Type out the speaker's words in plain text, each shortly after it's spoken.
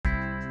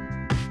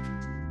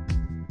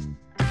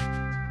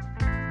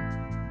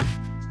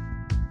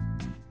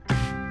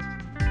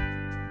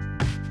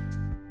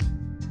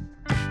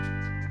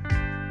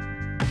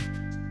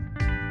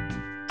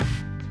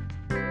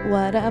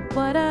What up,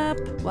 what up?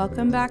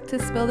 Welcome back to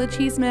Spill the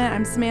Cheesemint.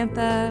 I'm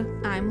Samantha.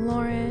 I'm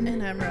Lauren.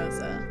 And I'm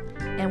Rosa.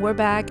 And we're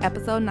back,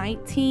 episode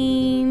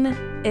 19.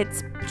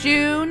 It's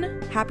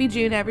June. Happy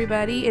June,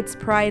 everybody. It's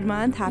Pride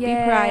Month. Happy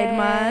Pride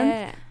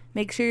Month.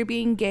 Make sure you're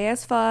being gay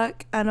as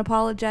fuck,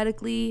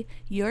 unapologetically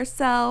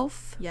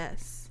yourself.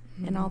 Yes.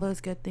 And all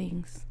those good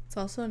things. It's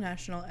also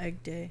National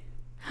Egg Day.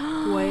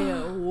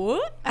 Wait,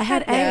 what? I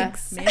had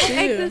eggs. Me I had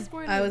eggs too. this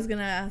morning. I was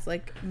gonna ask,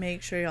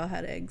 make sure y'all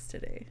had eggs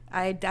today.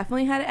 I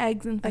definitely had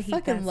eggs and I fajitas.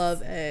 fucking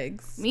love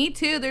eggs. Me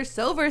too. They're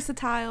so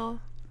versatile.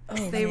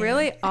 Oh, They man.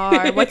 really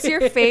are. What's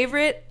your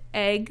favorite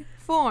egg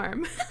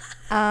form?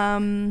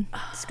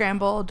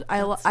 Scrambled.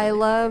 I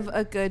love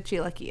a good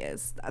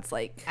chilaquiles. That's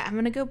like I'm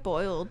gonna go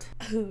boiled.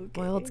 Okay.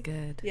 boiled's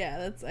good. Yeah,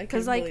 that's I can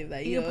Because like believe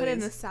that. you can put it in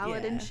the always-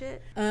 salad yeah. and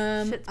shit.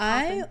 Shit's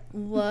I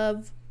poppin'.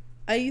 love.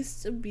 I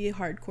used to be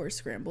hardcore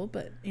scramble,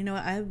 but you know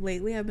what? I've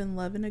been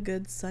loving a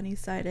good sunny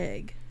side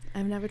egg.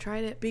 I've never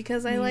tried it.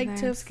 Because I Me like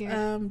neither, I'm to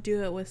scared.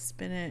 do it with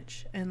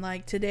spinach, and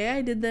like today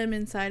I did them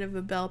inside of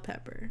a bell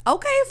pepper.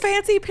 Okay,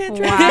 fancy Pinterest.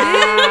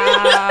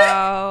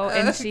 Wow.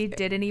 And she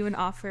didn't even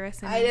offer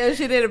us I any know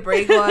she didn't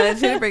bring one.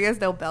 She didn't bring us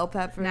no bell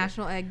pepper.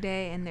 National Egg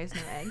Day, and there's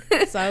no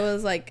egg. So I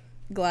was like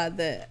glad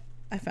that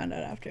I found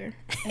out after,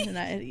 and then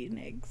I had eaten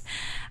eggs.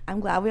 I'm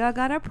glad we all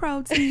got our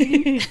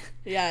protein.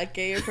 Yeah,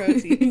 get your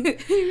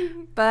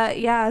protein. But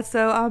yeah,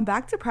 so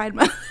back to Pride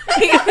Month.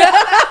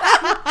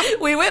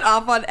 We went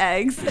off on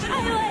eggs.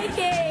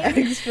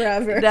 Eggs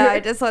forever. No, I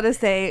just want to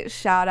say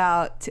shout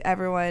out to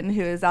everyone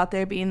who is out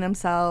there being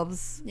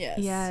themselves. Yes.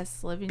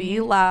 Yes, living. Be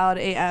loud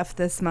AF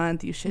this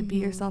month. You should be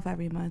yourself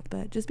every month,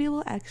 but just be a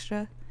little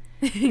extra.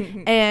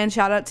 And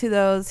shout out to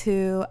those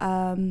who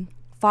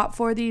fought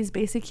for these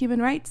basic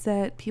human rights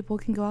that people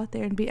can go out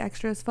there and be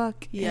extra as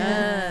fuck.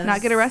 Yes. And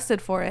not get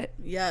arrested for it.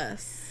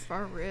 Yes.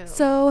 For real.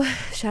 So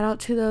shout out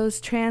to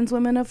those trans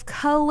women of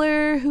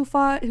color who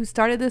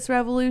started this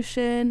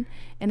revolution,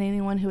 and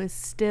anyone who is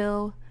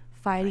still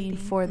fighting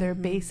for their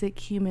basic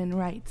human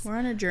rights. We're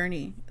on a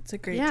journey. It's a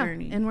great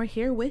journey. And we're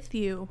here with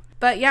you.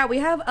 But yeah, we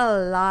have a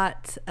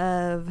lot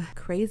of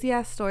crazy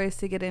ass stories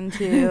to get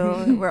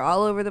into. We're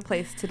all over the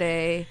place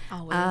today.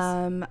 Always.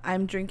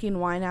 I'm drinking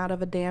wine out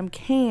of a damn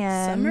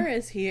can. Summer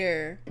is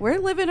here, We're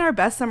living our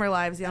best summer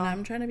lives, y'all. and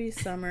I'm trying to be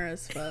summer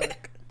as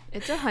fuck.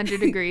 It's 100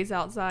 degrees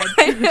outside.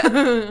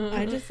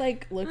 I just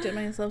looked at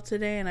myself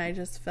today, and I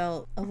just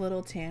felt a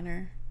little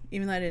tanner,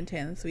 even though I didn't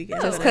tan this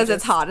weekend. Just but because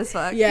it's hot as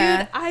fuck. Yeah.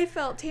 Dude, I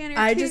felt tanner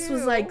I too. just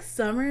was like,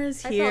 summer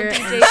is I felt here,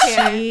 DJ and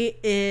tanner. she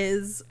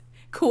is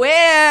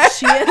Queer.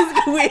 She is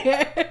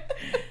queer.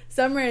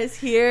 Summer is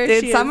here.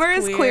 Dude, She summer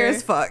is queer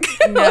as fuck.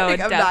 No, I'm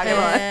not gonna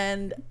lie.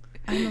 And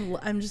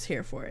I'm just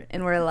here for it.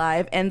 And we're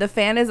live. And the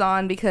fan is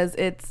on because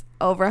it's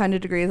over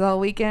 100 degrees all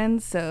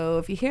weekend. So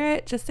if you hear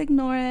it, just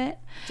ignore it.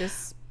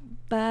 Just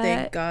But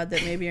thank God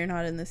that maybe you're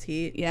not in this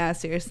heat. yeah,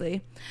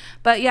 seriously.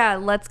 But yeah,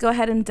 let's go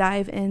ahead and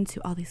dive into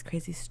all these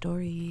crazy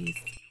stories.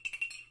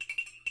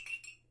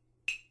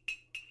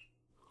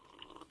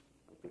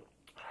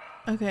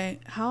 Okay,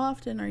 how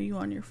often are you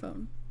on your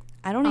phone?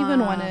 I don't even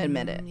want to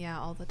admit it. Yeah,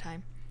 all the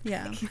time.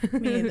 Yeah,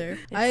 me either.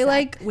 I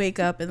sad. wake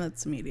up and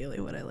that's immediately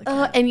what I look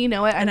Oh, at. and you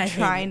know what? I'm And I hate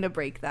trying to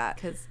break that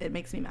because it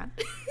makes me mad.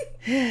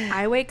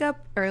 I wake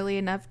up early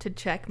enough to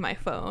check my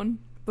phone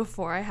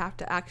before I have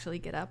to actually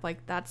get up.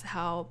 Like, that's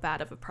how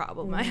bad of a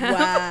problem I have.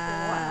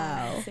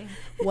 Wow. Same.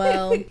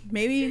 Well,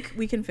 maybe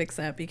we can fix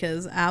that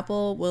because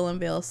Apple will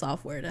unveil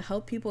software to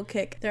help people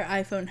kick their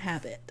iPhone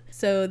habit.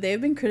 So they've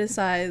been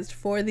criticized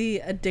for the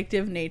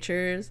addictive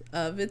natures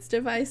of its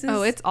devices.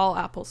 Oh, it's all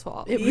Apple's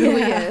fault. It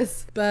really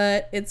is.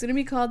 But it's going to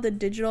be called the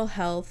Digital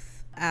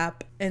Health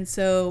app. And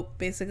so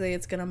basically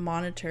it's going to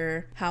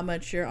monitor how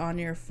much you're on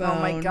your phone. Oh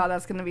my God,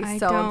 that's going to be I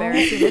so don't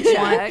embarrassing to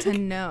want check. to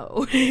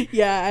know.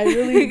 Yeah, I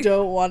really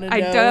don't want to know. I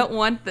don't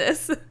want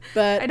this.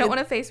 But I don't want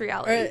to face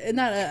reality. Or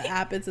not an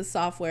app, it's a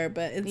software,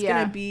 but it's Yeah.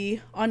 going to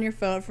be on your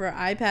phone for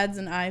iPads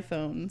and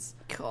iPhones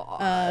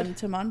God.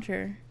 to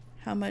monitor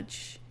how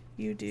much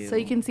you do. So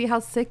you can see how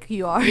sick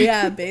you are.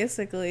 Yeah,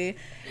 basically.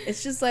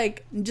 It's just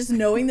just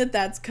knowing that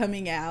that's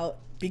coming out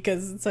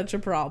because it's such a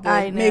problem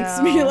I makes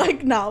me know.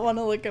 not want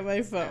to look at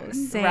my phone.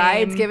 Same,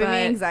 Right, it's giving me but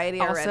anxiety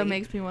also already.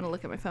 makes me want to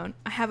look at my phone.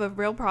 I have a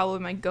real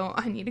problem. I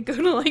need to go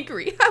to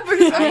rehab or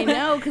something. I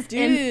know, because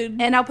Dude.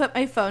 and I'll put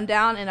my phone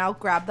down and I'll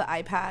grab the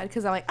iPad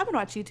because I'm like, I'm gonna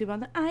watch YouTube on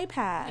the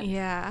iPad.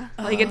 Yeah,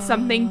 like it's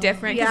something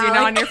different because Yeah, you're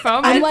not like, on your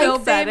phone. I'm But like, it feels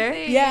same better.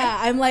 thing. Yeah,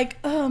 I'm like,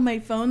 oh, my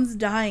phone's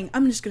dying.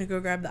 I'm just going to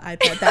go grab the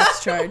iPad.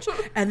 That's charged.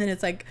 And then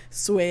it's like,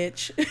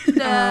 switch.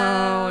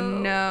 Oh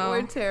no,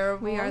 We're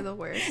terrible. We are the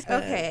worst.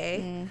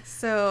 Okay,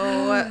 so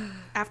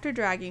after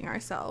dragging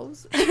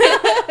ourselves,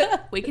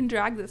 we can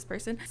drag this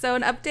person. So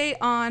an update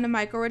on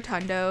Michael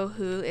Rotundo,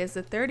 who is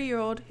a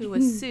 30-year-old who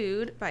was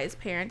sued by his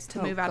parents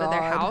to Oh, move out of their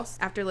God. house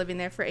after living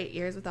there for 8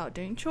 years without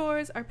doing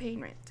chores or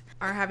paying rent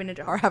or having a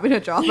job. Or having a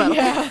job.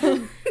 Yeah.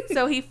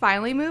 So he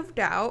finally moved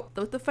out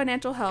with the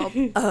financial help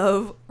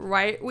of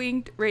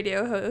right-winged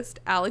radio host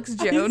Alex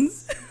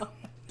Jones.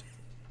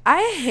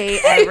 I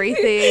hate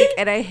everything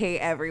and I hate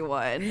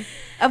everyone.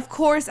 Of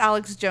course,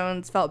 Alex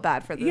Jones felt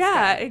bad for this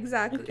Yeah, guy.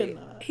 exactly.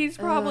 He's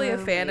probably a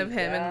fan of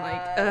him and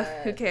like,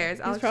 who cares?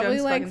 He's Alex probably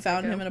Jones like fucking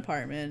found psycho. him an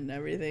apartment and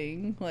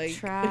everything. Like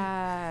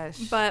Trash.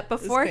 But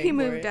before he paying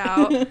for moved it.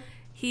 out,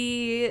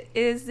 he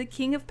is the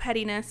king of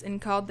pettiness and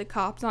called the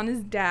cops on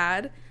his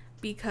dad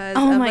because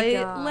Oh of my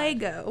a God.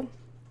 Lego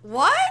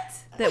What?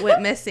 that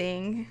went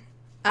missing.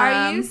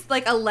 Are you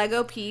like a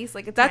Lego piece?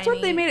 Like a That's tiny...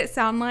 what they made it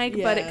sound like,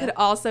 but it Yeah. could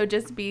also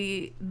just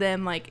be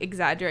them like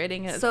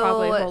exaggerating. It's So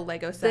probably a whole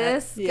Lego set.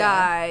 This Yeah.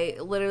 guy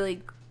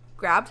literally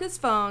grabbed his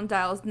phone,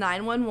 dials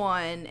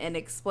 911, and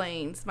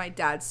explains, "My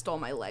dad stole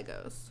my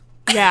Legos."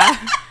 Yeah.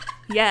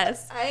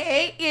 Yes. I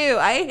hate you.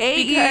 I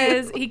hate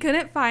Because you. he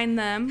couldn't find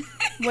them,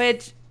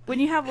 which when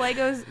you have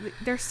Legos,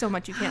 there's so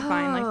much you can't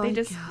find. Like, they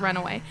just run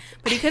away.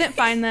 But he couldn't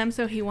find them,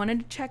 so he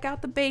wanted to check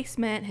out the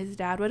basement. His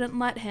dad wouldn't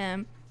let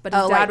him. But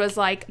his dad was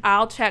like,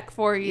 I'll check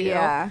for you.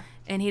 Yeah.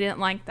 And he didn't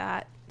like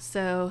that.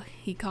 So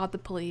he called the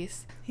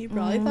police. he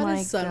probably Oh thought my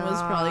his son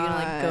was probably gonna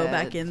like go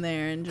back God. in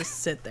there and just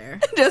sit there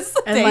Just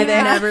and stay like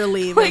there. never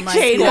leave. Like and like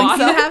chain you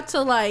himself. have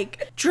to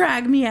like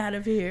drag me out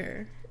of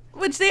here.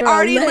 Which they for a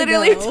already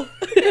literally. Lego.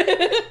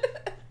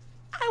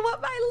 I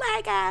want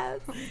my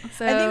Legos.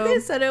 So I think they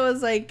said it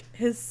was like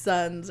his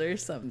sons or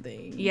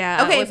something.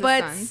 yeah. it Okay, was his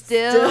but son's.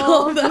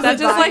 still, That's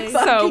just, like, so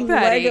fucking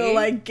petty. Lego,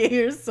 like get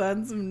your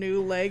son some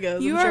new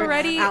Legos. You I'm sure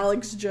already-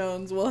 Alex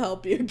Jones will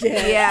help you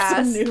get Yes.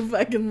 some new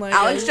fucking Legos.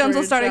 Alex Jones for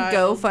will start a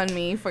child.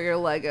 GoFundMe for your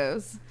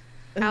Legos.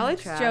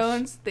 Alex Trash.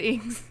 Jones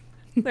thinks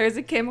there's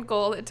a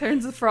chemical that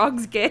turns the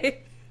frogs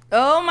gay.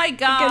 Oh my I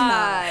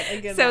god.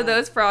 cannot. So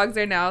those frogs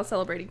are now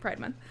celebrating Pride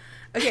Month.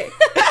 Okay.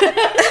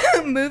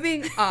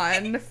 Moving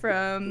on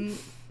from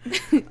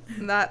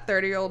that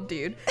 30-year-old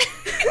dude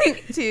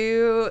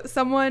to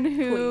someone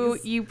who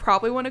Please. you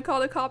probably want to call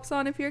the cops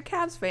on if you're a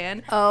Cavs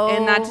fan. Oh.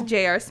 And that's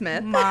J.R.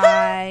 Smith.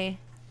 My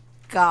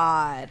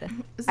god.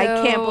 I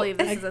can't So- believe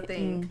this is a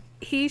thing.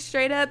 He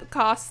straight up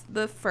cost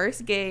the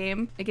first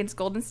game against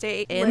Golden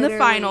State in the Literally.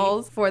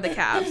 finals for the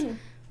Cavs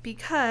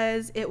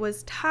because it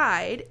was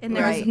tied and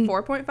there Right. was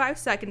 4.5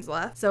 seconds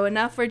left. So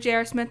enough for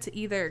J.R. Smith to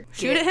either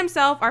shoot it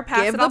himself or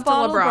pass Give it the off to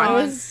ball to LeBron. That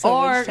was so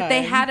or much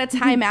they time. had a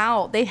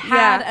timeout. They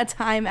had Yeah. a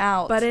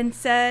timeout. But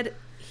instead,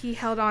 he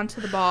held on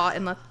to the ball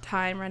and let the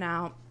time run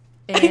out.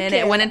 And can't-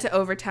 it went into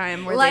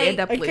overtime where Like, they ended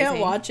up I losing. can't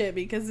watch it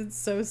because it's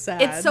so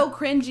sad. it's so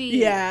cringy.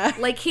 Yeah.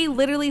 Like he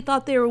literally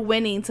thought they were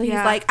winning. So he's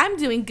Yeah. like, I'm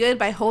doing good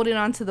by holding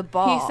on to the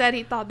ball. He said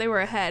he thought they were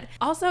ahead.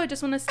 Also, I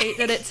just want to state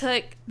that it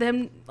took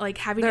them like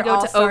having Their to go to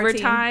all-star team.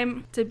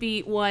 overtime to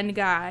beat one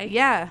guy.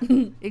 Yeah.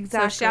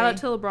 Exactly. So shout out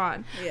to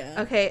LeBron. Yeah.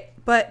 Okay,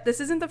 but this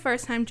isn't the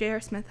first time J.R.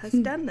 Smith has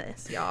done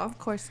this, y'all. Of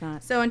course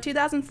not. So in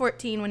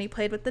 2014, when he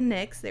played with the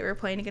Knicks, they were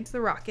playing against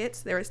the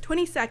Rockets. There was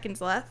 20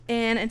 seconds left,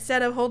 and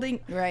instead of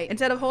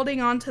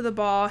holding on to the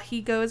ball, he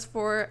goes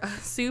for a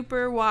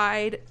super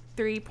wide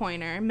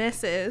three-pointer,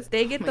 misses.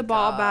 They get my the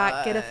ball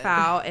back, get a God.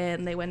 foul,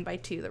 and they win by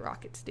 2. The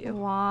Rockets do.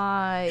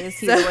 Why is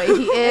he So- the way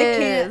he I is?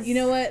 can't. You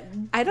know what?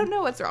 I don't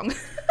know what's wrong.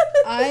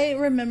 I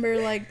remember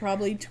like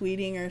probably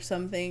tweeting or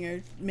something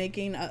or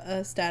making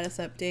a status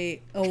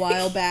update a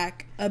while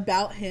back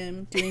about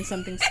him doing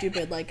something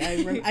stupid. Like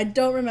I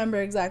don't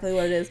remember exactly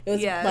what it is. It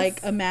was Yes. like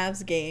a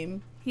Mavs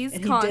game. He's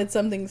And he did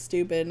something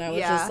stupid, and I was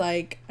Yeah. just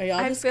like, "Are y'all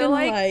I just feel gonna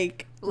like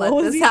like let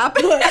what was this he-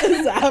 happen?" Let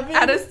this happen?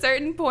 At a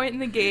certain point in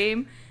the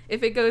game,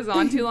 if it goes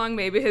on too long,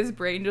 maybe his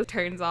brain just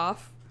turns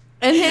off.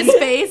 and his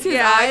face, his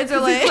eyes are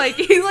 'cause it's like,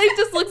 he like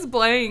just looks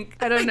blank.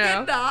 I don't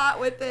know. not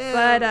with it.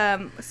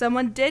 But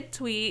someone did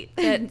tweet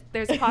that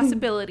there's a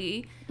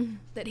possibility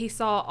that he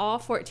saw all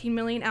 14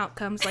 million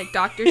outcomes like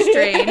Doctor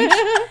Strange,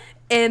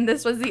 and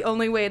this was the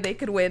only way they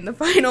could win the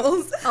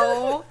finals.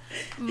 oh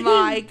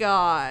my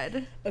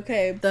god.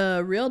 Okay,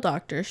 the real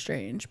Doctor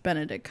Strange,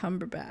 Benedict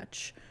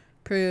Cumberbatch,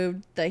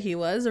 proved that he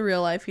was a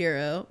real life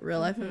hero, real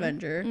life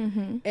Avenger,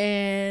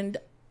 and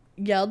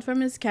yelled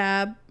from his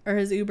cab or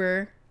his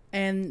Uber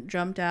and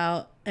jumped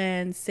out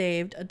and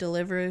saved a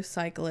Deliveroo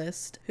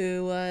cyclist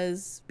who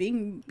was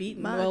being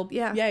beaten. Well,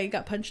 yeah. he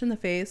got punched in the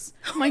face.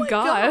 Oh my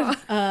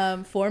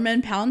god. 4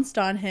 men pounced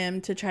on him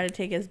to try to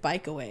take his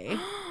bike away.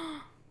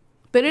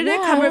 Benedict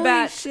Yeah, holy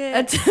Cumberbatch.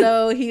 shit.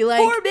 So he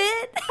like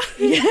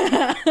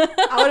Yeah.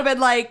 I would have been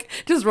like,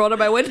 just rolled up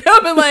my window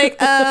and been like,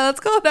 let's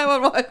call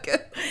 911.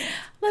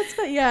 let's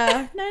put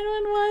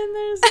 911.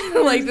 There's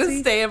an Like, emergency. just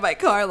stay in my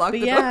car, lock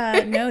But the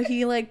yeah, door. no,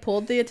 he like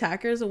pulled the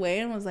attackers away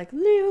and was like,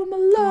 "Leave him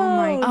alone."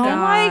 my Oh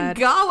my God.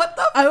 god, what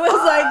the I was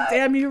fuck? like,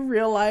 "Damn, you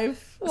real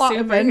life Superhero.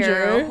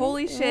 Avenger."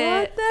 Holy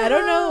shit. What the I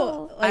don't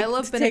hell? know. Like, I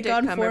love to take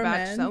Benedict on 4 Cumberbatch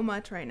men. so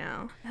much right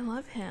now. I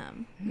love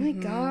him. Oh my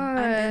god.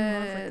 I'm in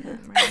love with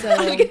him right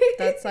now. So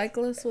that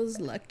cyclist was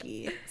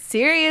lucky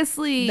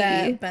Seriously.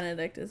 that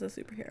Benedict is a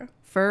superhero.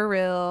 For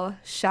real.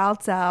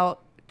 Shouts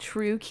out.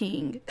 True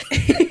king.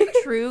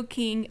 True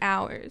king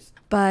hours.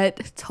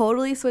 But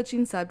totally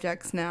switching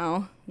subjects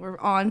now. We're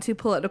on to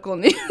political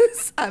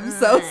news. I'm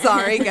so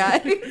sorry,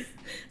 guys.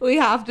 We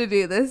have to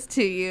do this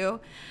to you.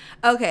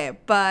 Okay,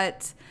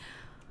 but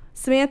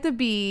Samantha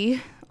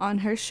Bee on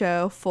her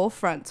show Full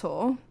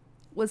Frontal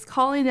was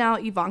calling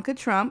out Ivanka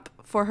Trump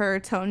for her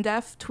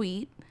tone-deaf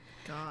tweet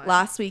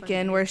last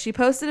weekend where she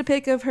posted a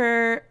pic of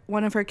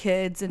one of her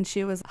kids, and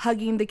she was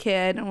hugging the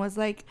kid and was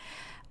like,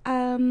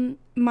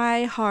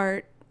 my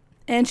heart.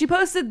 And she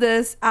posted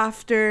this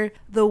after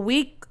the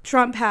week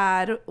Trump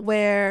had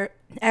where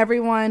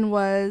everyone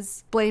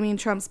was blaming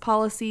Trump's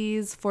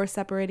policies for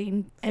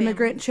separating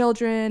immigrant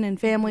children and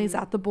families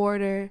at the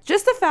border.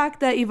 Just the fact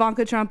that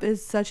Ivanka Trump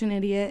is such an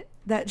idiot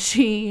that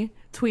she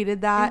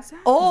tweeted that. Exactly.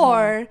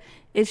 Or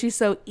is she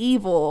so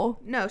evil?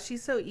 No,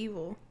 she's so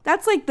evil.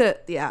 That's like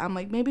I'm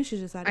like, maybe she's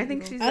just that evil. I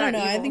think she's I don't know.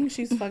 evil. I think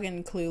she's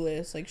fucking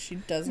clueless. Like, she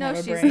doesn't have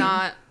a brain. No, she's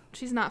not.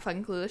 She's not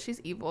fucking clueless.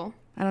 She's evil.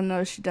 I don't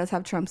know. She does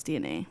have Trump's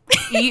DNA.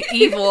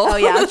 Evil. Oh,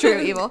 yeah, true.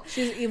 Evil.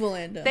 She's evil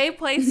and dumb. They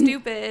play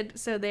stupid,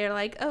 so they're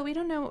like, oh, we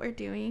don't know what we're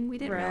doing. We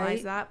didn't Right.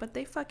 realize that, but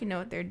they fucking know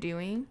what they're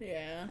doing.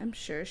 Yeah. I'm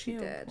sure she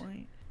did.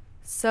 Point.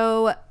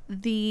 So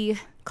the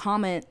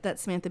comment that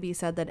Samantha Bee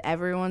said that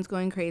everyone's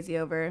going crazy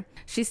over,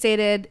 she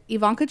stated,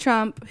 Ivanka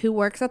Trump, who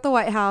works at the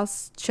White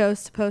House,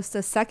 chose to post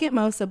the second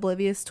most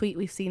oblivious tweet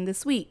we've seen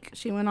this week.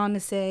 She went on to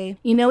say,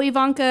 you know,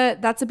 Ivanka,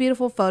 that's a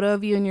beautiful photo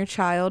of you and your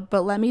child,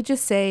 but let me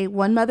just say,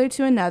 one mother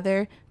to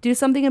another, do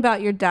something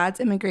about your dad's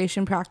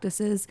immigration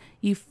practices,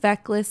 you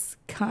feckless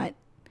cunt.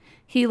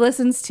 He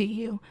listens to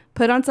you.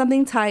 Put on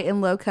something tight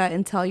and low cut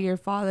and tell your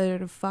father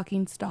to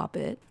fucking stop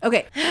it.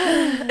 Okay.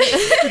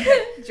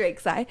 Drake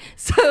sigh.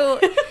 So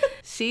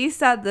she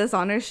said this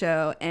on her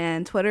show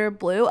and Twitter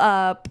blew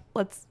up.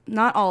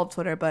 Not all of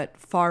Twitter, but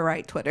far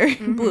right Twitter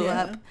blew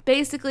up.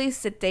 Basically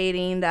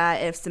stating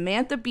that if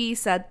Samantha Bee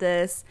said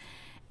this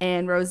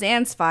and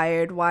Roseanne's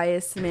fired, why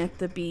is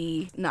Samantha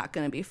Bee not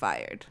going to be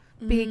fired?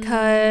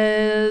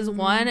 Because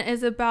one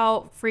is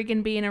about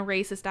freaking being a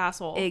racist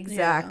asshole.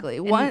 Exactly.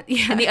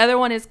 And the other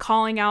one is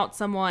calling out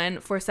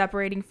someone for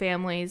separating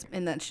families.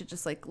 And that she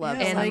just love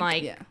Yeah, And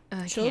like,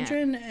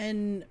 children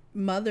and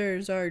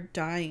mothers are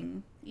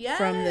dying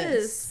from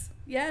this.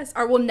 Yes.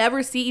 Or will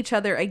never see each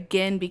other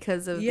again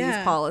because of these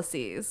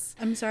policies.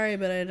 I'm sorry,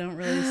 but I don't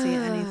really see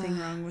anything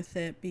wrong with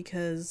it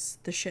because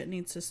the shit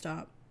needs to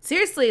stop.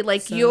 Seriously,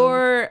 like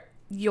you're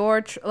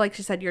like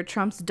she said, you're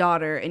Trump's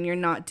daughter and you're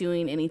not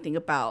doing anything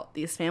about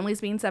these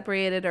families being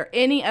separated or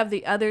any of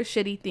the other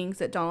shitty things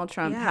that Donald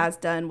Trump has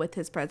done with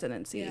his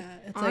presidency. Yeah,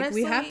 it's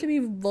Honestly, like we have to be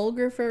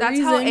vulgar for a that's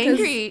reason. how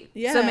angry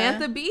Yeah.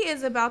 Samantha Bee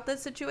is about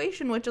this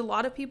situation, which a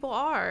lot of people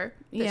are.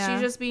 That Yeah.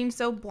 she's just being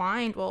so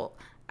blind,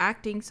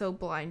 acting so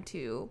blind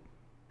to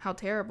how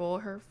terrible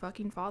her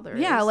fucking father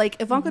is. Yeah,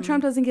 like Ivanka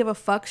Trump doesn't give a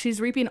fuck.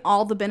 She's reaping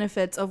all the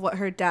benefits of what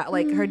her dad,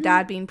 like her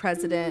dad being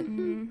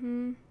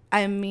president.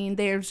 I mean,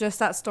 there's just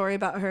that story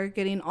about her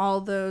getting all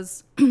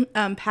those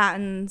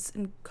patents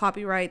and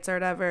copyrights or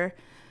whatever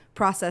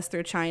processed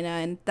through China.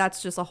 And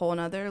that's just a whole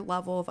nother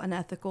level of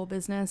unethical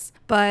business.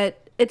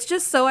 But it's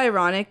just so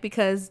ironic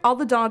because all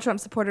the Donald Trump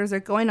supporters are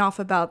going off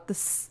about the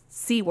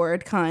C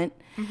word, cunt,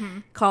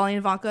 calling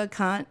Ivanka a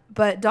cunt.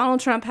 But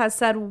Donald Trump has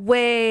said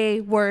way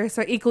worse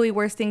or equally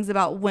worse things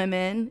about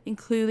women,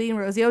 including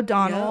Rosie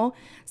O'Donnell,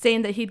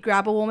 saying that he'd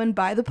grab a woman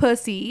by the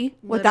pussy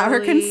without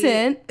her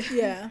consent.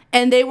 Yeah.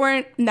 And they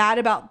weren't mad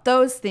about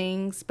those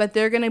things, but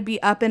they're going to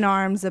be up in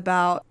arms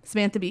about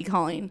Samantha Bee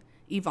calling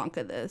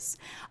Ivanka this.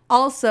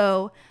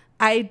 Also,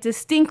 I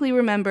distinctly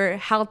remember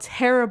how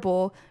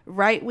terrible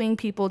right-wing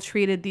people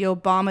treated the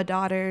Obama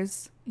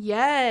daughters.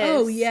 Yes.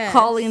 Oh, yes.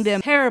 Calling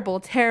them terrible,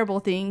 terrible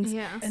things.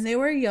 Yeah. And they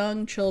were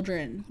young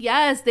children.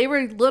 Yes, they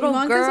were little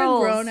Ivanka's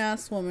girls. a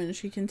grown-ass woman.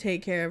 She can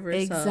take care of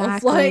herself.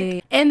 Exactly.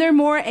 Like, and they're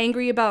more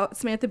angry about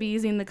Samantha Bee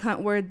using the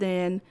cunt word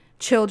than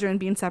children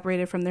being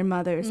separated from their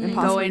mothers and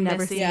possibly Going never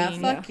missing. seeing.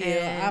 yeah, fuck you.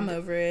 And- I'm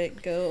over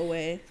it. Go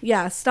away.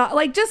 Yeah, stop.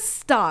 Like, just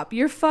stop.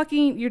 You're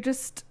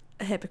just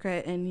a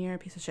hypocrite and you're a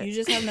piece of shit. You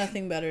just have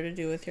nothing better to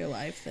do with your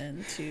life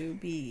than to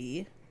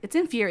be It's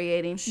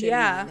infuriating. shitty.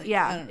 Yeah. Like, I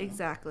Yeah, don't know.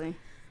 exactly.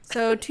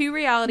 So 2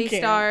 reality Okay.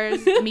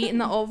 stars meet in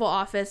the Oval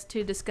Office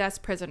to discuss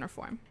prison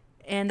reform.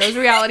 And those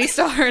reality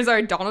stars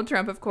are Donald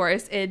Trump, of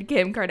course, and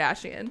Kim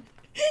Kardashian.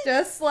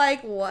 Just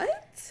like what?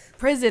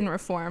 Prison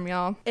reform,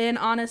 y'all. And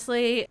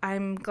honestly,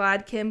 I'm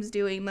glad Kim's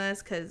doing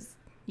this because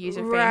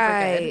user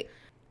fan for good.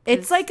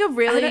 It's like a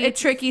really it's-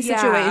 tricky yeah.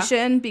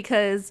 situation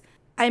because,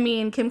 I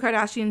mean, Kim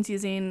Kardashian's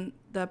using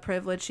the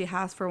privilege she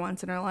has for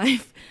once in her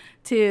life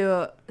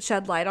to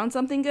shed light on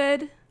something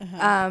good.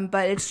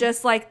 But it's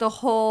just like the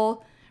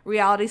whole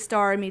reality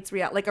star meets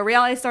like a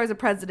reality star is a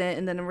president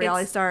and then a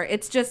reality star.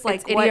 It's just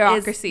like it's what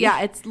is- idiocracy.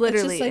 Yeah, it's It's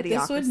literally just like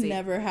idiocracy. this would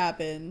never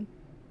happen.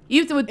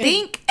 You would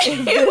think. If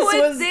You would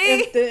this was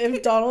think.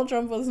 if Donald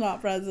Trump was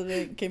not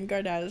president, Kim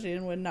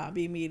Kardashian would not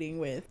be meeting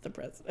with the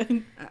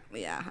president.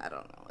 Yeah, I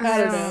don't know. I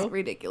don't It's know.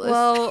 ridiculous.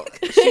 Well,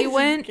 she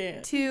went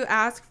can't. to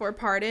ask for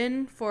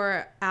pardon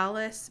for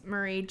Alice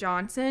Marie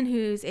Johnson,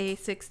 who's a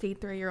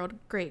 63-year-old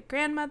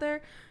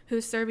great-grandmother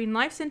who's serving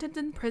life sentence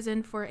in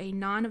prison for a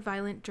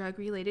non-violent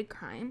drug-related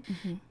crime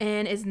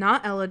and is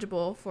not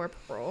eligible for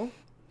parole.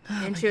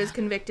 And she was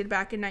convicted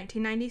back in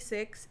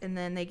 1996, and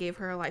then they gave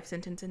her a life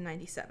sentence in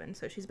 97.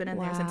 So she's been in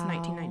there since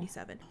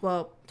 1997.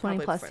 Well,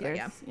 20 plus years.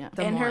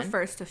 And her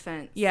first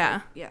offense.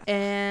 Yeah. Yeah.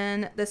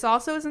 And this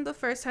also isn't the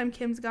first time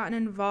Kim's gotten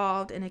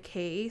involved in a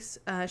case.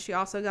 She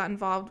also got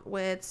involved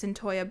with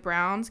Cyntoia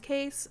Brown's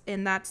case,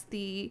 and that's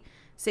the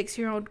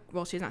 16-year-old.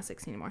 Well, she's not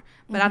 16 anymore,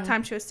 but at the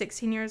time she was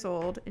 16 years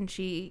old, and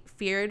she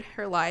feared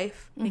her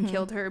life and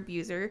killed her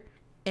abuser,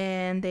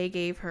 and they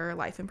gave her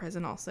life in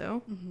prison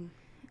also.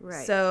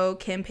 Right. So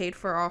Kim paid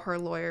for all her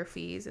lawyer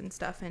fees and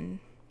stuff, and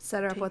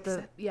set her up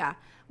with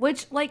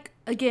which, like,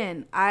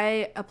 again,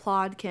 I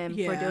applaud Kim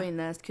for doing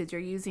this, because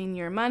you're using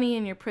your money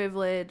and your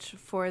privilege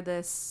for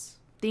this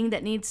thing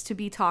that needs to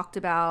be talked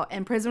about,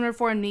 and prison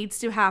reform needs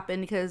to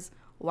happen, because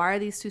why are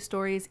these two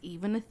stories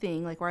even a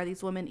thing? Like, why are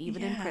these women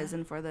even in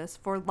prison for this,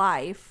 for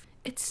life?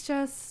 It's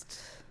just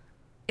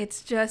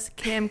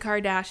Kim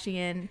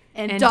Kardashian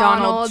and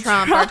Donald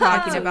Trump are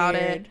talking about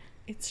weird. it.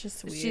 It's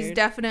just weird. She's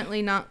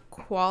definitely not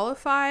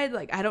qualified.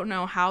 Like, I don't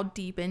know how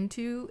deep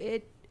into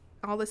it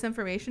all this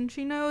information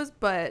she knows,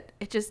 but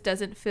it just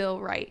doesn't feel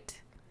right.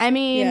 I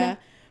mean,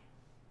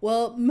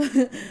 well,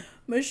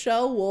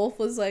 Michelle Wolf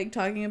was like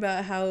talking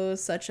about how it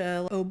was such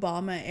a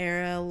Obama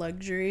era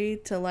luxury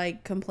to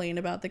like complain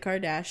about the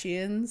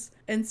Kardashians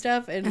and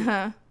stuff,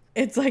 and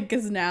it's like,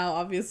 because now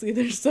obviously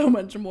there's so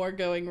much more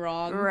going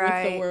wrong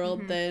with the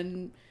world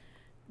than.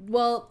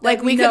 Well,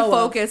 like we could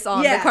focus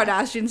on the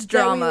Kardashians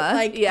drama,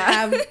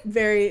 have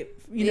very,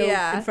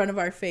 in front of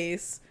our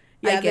face.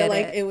 Yeah, I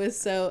get it was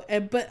so.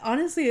 But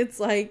honestly, it's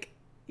like,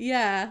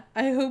 I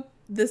hope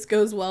this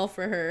goes well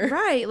for her.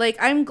 Right, like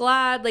I'm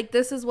glad. Like,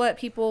 this is what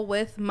people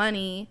with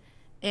money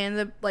and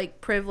the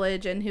like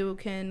privilege and who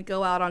can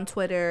go out on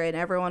Twitter and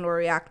everyone will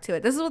react to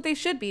it. This is what they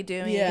should be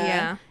doing.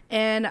 Yeah.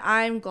 And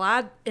I'm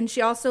glad. And she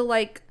also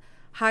like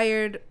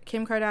hired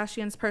Kim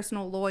Kardashian's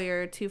personal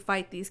lawyer to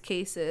fight these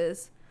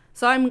cases.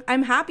 So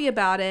I'm happy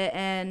about it,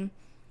 and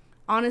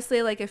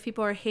honestly, like, if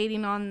people are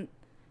hating on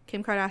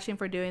Kim Kardashian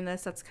for doing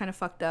this, that's kind of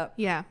fucked up.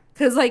 Yeah.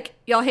 Because, like,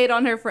 y'all hate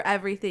on her for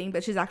everything,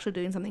 but she's actually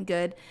doing something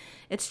good.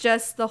 It's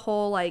just the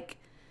whole, like,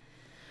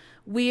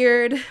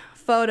 weird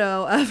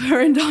photo of her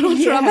and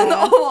Donald Trump in the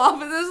Oval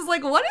Office. It's just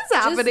like, what is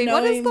happening?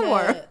 What is the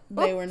world?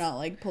 They were not,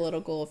 like,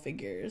 political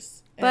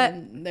figures. But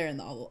and they're in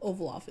the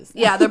Oval Office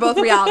now. Yeah, they're both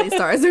reality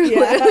stars. They're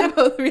literally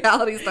both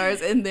reality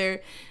stars, and they're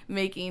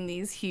making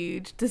these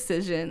huge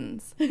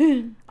decisions.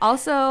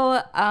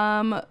 Also,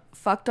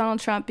 fuck Donald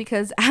Trump,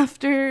 because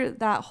after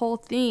that whole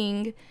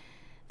thing,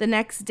 the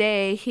next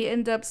day, he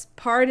ended up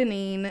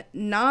pardoning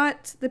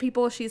not the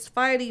people she's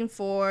fighting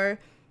for,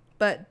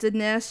 but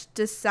Dinesh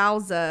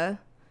D'Souza,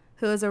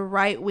 who is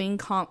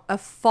a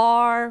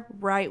far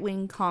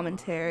right-wing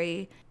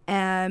commentary.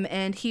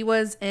 And he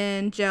was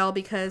in jail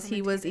because he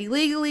was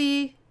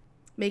illegally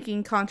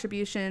making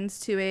contributions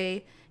to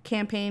a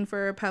campaign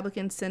for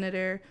Republican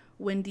Senator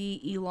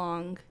Wendy E.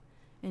 Long,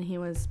 and he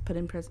was put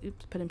in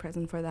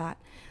prison for that.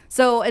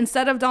 So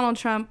instead of Donald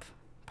Trump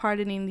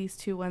pardoning these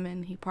two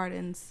women, he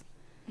pardons.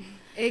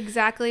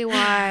 Exactly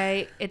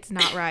why it's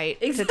not right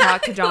to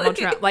talk to Donald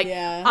Trump. Like,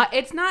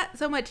 it's not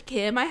so much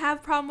Kim I have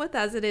a problem with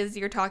as it is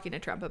you're talking to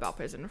Trump about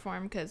prison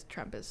reform, because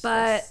Trump is.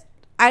 But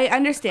I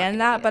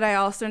understand that, but I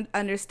also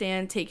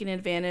understand taking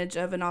advantage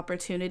of an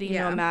opportunity,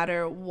 no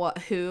matter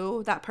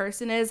who that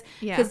person is,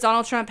 because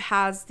Donald Trump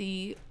has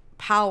the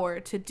power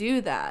to do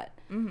that.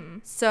 Mm-hmm.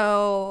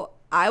 So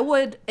I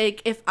would,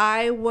 like, if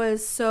I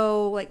was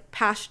so like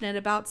passionate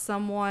about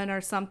someone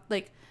or something,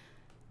 like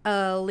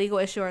a legal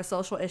issue or a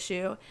social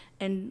issue,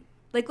 and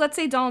like, let's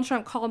say Donald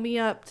Trump called me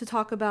up to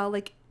talk about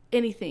like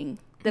anything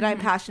that I'm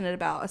passionate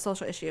about, a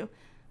social issue,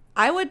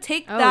 I would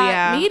take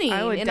that meeting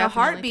in a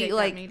heartbeat.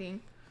 Like,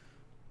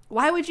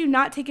 why would you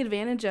not take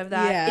advantage of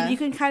that? Yeah. And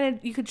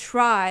you could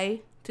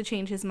try to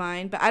change his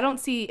mind, but I don't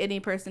see any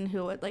person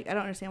who would, like, I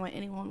don't understand why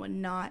anyone would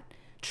not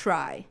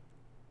try.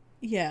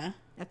 Yeah.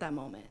 At that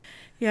moment.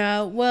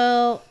 Yeah,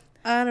 well,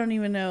 I don't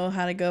even know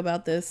how to go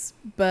about this,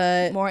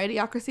 but more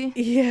idiocracy?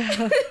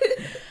 Yeah.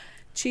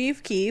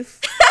 Chief Keef.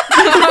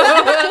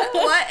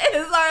 What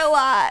is our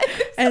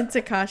lives? And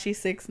Tekashi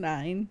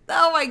 6ix9ine.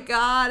 Oh my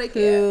God, I can't.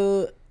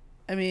 Who,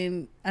 I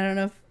mean, I don't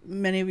know if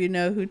many of you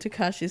know who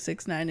Tekashi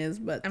 6ix9ine is,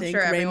 but I'm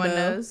sure everyone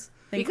knows.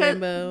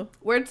 Rainbow.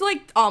 We're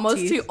like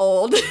almost too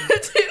old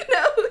to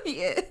know who he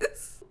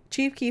is.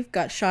 Chief Keef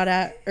got shot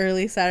at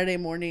early Saturday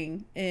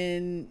morning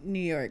in New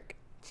York.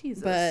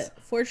 Jesus. But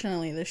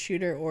fortunately, the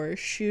shooter or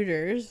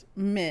shooters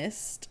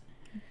missed.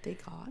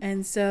 Thank God.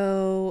 And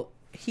so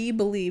he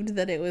believed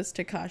that it was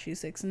Tekashi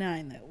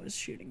 6ix9ine that was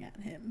shooting at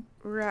him.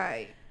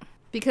 Right.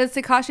 Because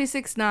Tekashi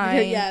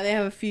 6ix9ine, they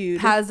have a feud.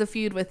 Has a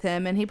feud with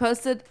him, and he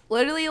posted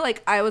literally,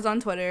 like, I was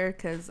on Twitter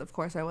because of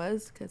course I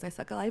was, because I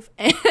suck at life,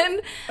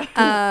 and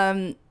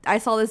I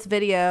saw this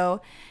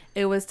video.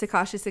 It was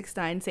Tekashi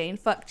 6ix9ine saying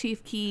 "fuck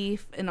Chief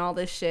Keef" and all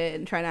this shit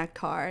and trying to act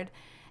hard,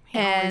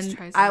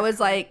 and I was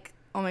like,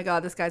 oh my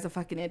God, this guy's a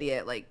fucking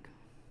idiot. Like,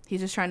 he's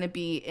just trying to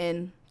be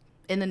in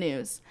the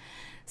news.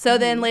 So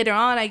then later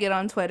on, I get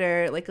on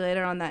Twitter, like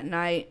later on that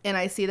night, and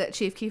I see that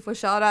Chief Keef was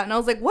shot at, and I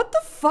was like, what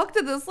the fuck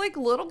did this like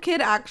little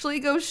kid actually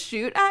go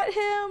shoot at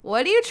him?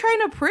 What are you trying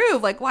to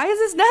prove? Like, why is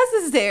this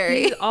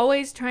necessary? He's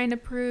always trying to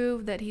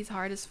prove that he's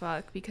hard as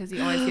fuck because he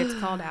always gets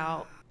called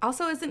out.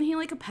 Also, isn't he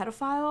like a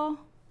pedophile?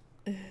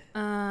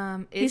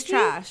 He's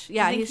trash.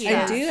 Yeah, he's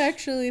trash. I do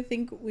actually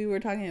think we were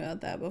talking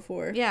about that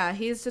before. Yeah,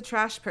 he's a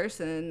trash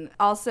person.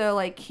 Also,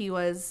 like, he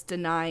was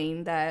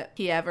denying that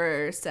he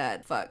ever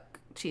said fuck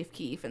Chief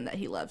Keef and that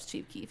he loves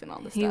Chief Keef and all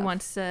this stuff. He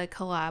wants to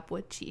collab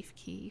with Chief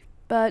Keef.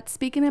 But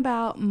speaking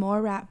about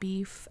more rat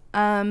beef,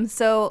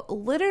 so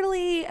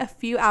literally a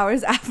few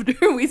hours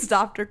after we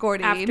stopped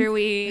recording, after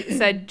we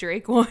said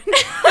Drake won,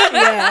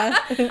 Yeah.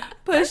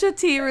 Pusha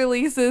T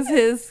releases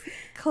his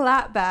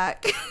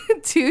clapback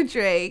to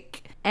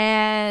Drake.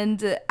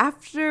 And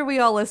after we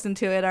all listened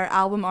to it, our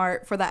album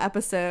art for that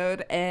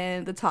episode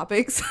and the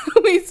topics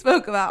we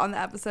spoke about on the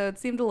episode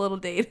seemed a little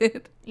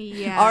dated.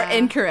 Yeah. Or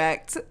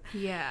incorrect.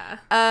 Yeah.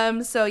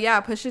 So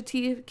yeah, Pusha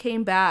T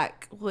came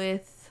back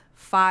with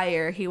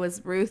fire. He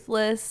was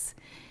ruthless.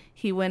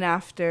 He went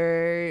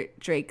after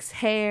Drake's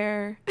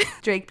hair,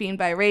 Drake being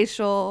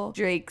biracial,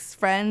 Drake's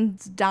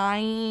friends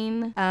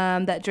dying,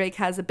 that Drake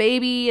has a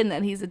baby and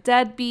that he's a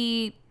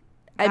deadbeat.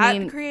 I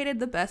mean, created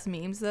the best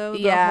memes, though.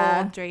 The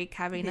whole Drake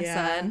having a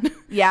son.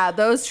 Yeah,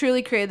 those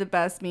truly created the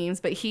best memes,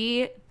 but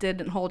he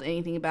didn't hold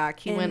anything back.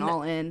 He went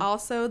all in.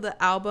 Also,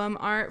 the album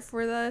art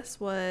for this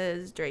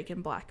was Drake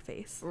in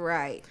blackface.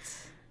 Right.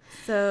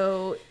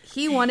 So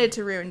he wanted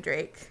to ruin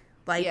Drake.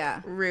 Like,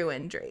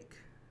 ruin Drake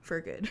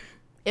for good.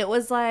 It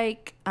was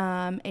like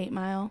 8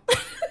 Mile.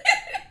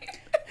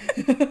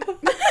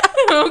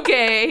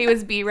 Okay, he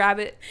was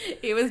B-Rabbit.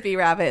 He was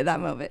B-Rabbit at that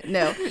moment.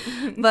 No.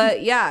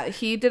 But yeah,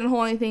 he didn't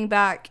hold anything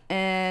back,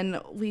 and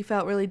we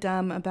felt really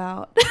dumb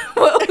about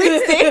what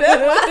we stated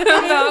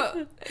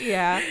about.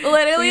 Yeah.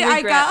 Literally,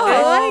 I got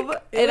home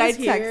and I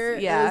texted.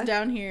 texted. Yeah. It was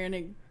down here and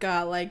it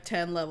got like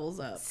 10 levels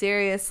up.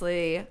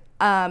 Seriously.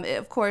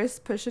 Of course,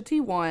 Pusha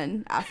T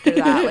won after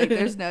that. Like,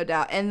 there's no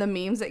doubt. And the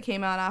memes that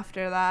came out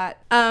after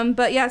that.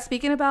 But yeah,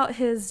 speaking about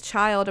his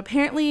child,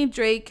 apparently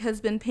Drake has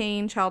been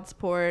paying child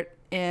support.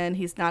 And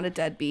he's not a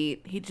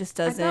deadbeat. He just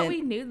doesn't. I thought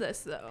we knew this,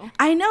 though.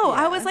 I know.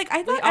 Yeah. I was like,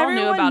 I thought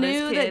everyone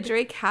knew that kid.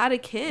 Drake had a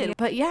kid. Yeah.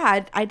 But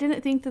yeah, I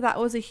didn't think that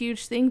was a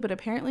huge thing. But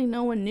apparently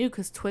no one knew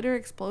because Twitter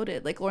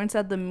exploded. Like Lauren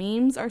said, the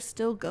memes are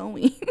still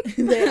going.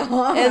 They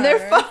are. And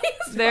they're funny.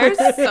 They're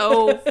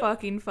so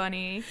fucking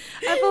funny.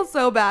 I feel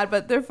so bad,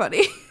 but they're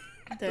funny.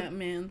 That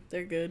man,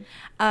 they're good.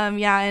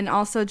 Yeah, and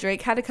also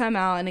Drake had to come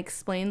out and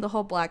explain the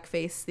whole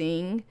blackface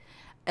thing.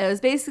 It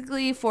was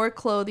basically for a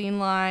clothing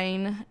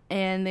line,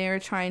 and they were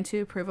trying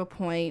to prove a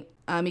point.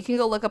 You can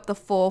go look up the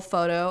full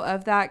photo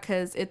of that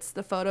because it's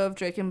the photo of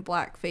Drake in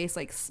blackface,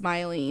 like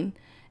smiling,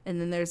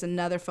 and then there's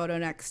another photo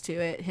next to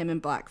it, him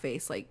in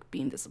blackface, like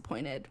being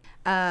disappointed.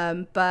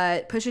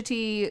 But Pusha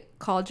T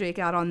called Drake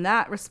out on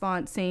that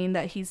response, saying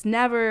that he's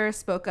never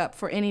spoke up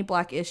for any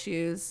black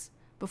issues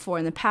before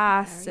in the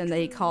past, and that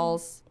he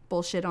calls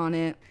bullshit on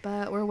it.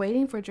 But we're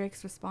waiting for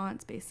Drake's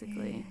response,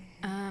 basically.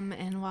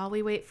 And while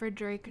we wait for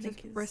Drake's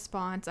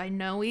response, I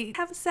know we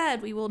have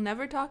said we will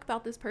never talk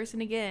about this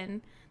person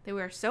again. That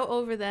we are so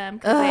over them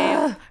because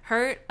they've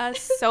hurt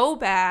us so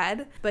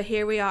bad. But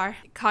here we are.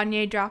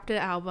 Kanye dropped an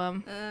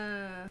album.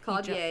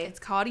 Called Ye. It's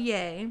called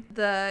Ye.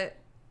 The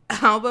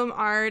album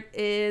art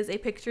is a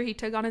picture he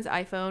took on his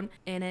iPhone,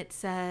 and it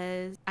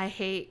says, "I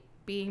hate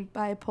being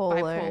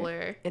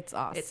bipolar. It's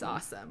awesome. It's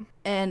awesome."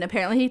 And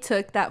apparently he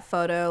took that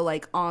photo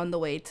like on the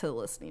way to the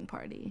listening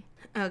party.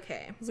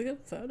 Okay. It was a good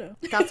photo.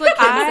 That's what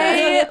Kim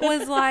said. I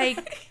was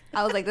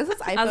like, this is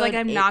iPhone. I was like,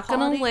 I'm not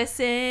quality. gonna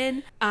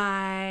listen.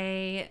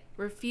 I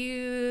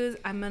refuse.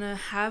 I'm gonna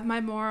have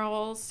my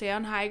morals, stay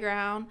on high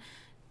ground.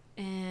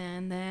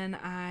 And then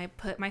I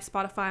put my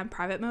Spotify on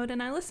private mode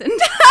and I listened.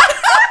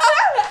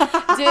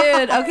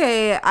 Dude,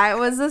 okay, I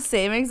was the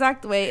same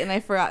exact way, and I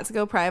forgot to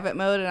go private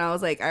mode, and I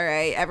was like, all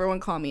right, everyone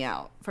call me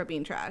out for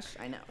being trash.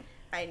 I know.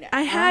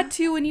 I had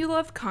to. When you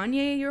love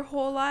Kanye your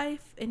whole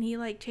life and he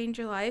like changed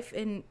your life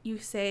and you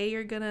say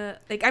you're gonna,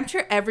 like, I'm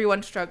sure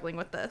everyone's struggling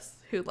with this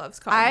who loves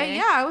Kanye.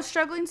 I was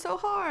struggling so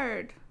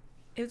hard.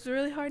 It was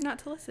really hard not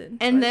to listen.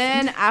 And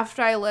then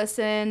after I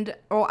listened,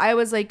 I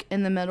was like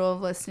in the middle of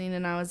listening,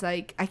 and I was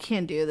like, I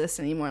can't do this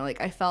anymore. Like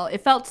it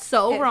felt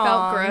so wrong. It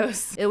felt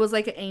gross. It was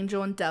like an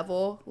angel and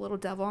devil, little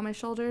devil on my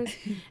shoulders.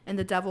 And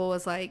the devil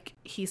was like,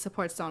 he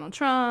supports Donald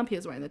Trump. He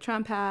was wearing the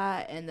Trump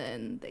hat. And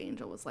then the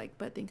angel was like,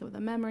 but think of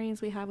the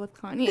memories we have with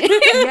Kanye.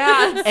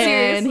 Yeah, seriously.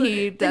 And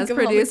he does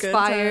produce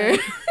fire.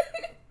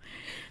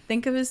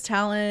 Think of his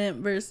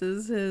talent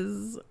versus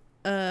his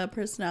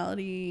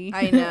personality.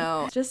 I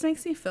know. It just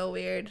makes me feel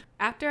weird.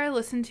 After I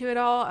listened to it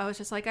all, I was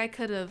just like, I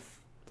could have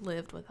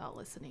lived without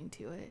listening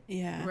to it.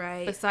 Yeah.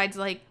 Right. Besides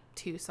like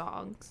 2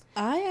 songs.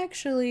 I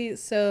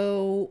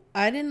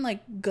didn't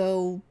like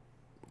go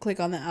click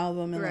on the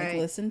album and like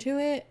listen to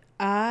it.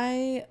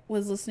 I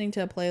was listening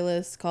to a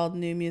playlist called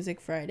New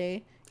Music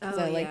Friday. Because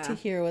I like to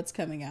hear what's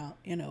coming out,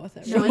 with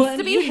She everyone. wants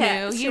to be You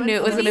hip. knew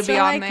it was going to be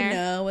on there.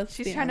 Know what's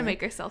She's trying to make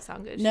herself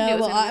sound good. She No, knew it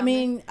was well, gonna be I on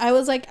mean, I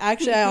was like,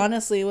 actually, I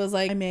honestly was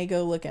like, I may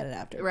go look at it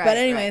after. Right, but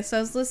anyway, right. so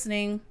I was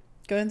listening,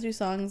 going through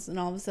songs, and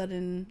all of a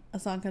sudden a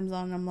song comes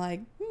on, and I'm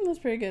like, that's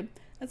pretty good.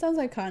 That sounds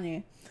like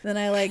Kanye. Then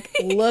I like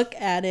look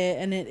at it,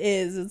 and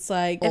it's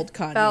like old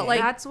Kanye. felt like-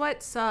 That's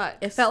what sucks.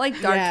 It felt like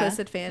Dark Yeah.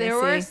 Twisted Fantasy. There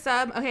were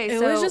some. Okay, it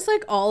so was just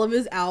like all of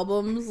his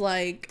albums,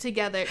 like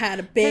together had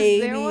a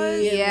baby, there was-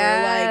 and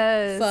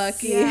Yes. were like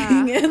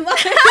fucking, Yeah. and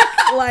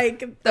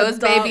like Those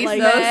the dog- babies like,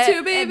 met, those two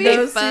and babies. they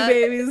those two fucked.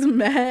 babies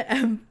met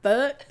and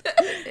fucked.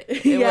 was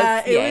It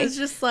yay. was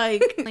just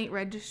like Late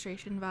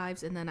registration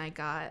vibes, and then I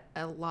got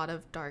a lot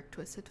of Dark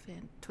Twisted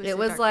It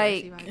was Dark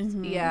like, Fantasy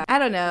vibes. yeah, I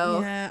don't know.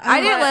 Yeah,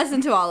 I didn't but-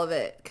 listen to all of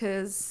it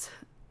because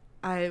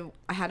I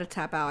had to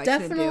tap out. I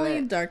couldn't do definitely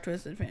it. Dark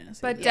Twisted Fantasy.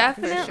 But yeah,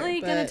 for definitely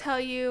sure, gonna but- tell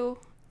you,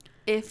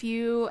 if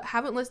you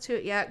haven't listened to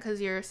it yet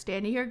because you're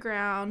standing your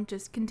ground,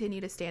 just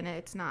continue to stand it.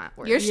 It's not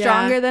worth You're it.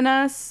 stronger than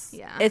us.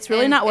 Yeah, It's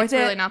really And not worth it's it.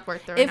 really not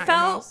worth it. It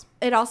felt.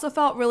 It also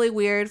felt really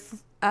weird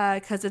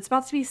because it's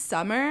about to be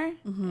summer,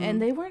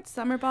 and they weren't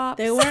summer bops.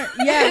 They weren't.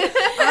 Yeah,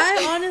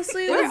 I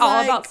honestly We're was all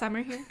like, about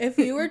summer here. if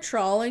you were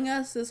trolling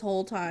us this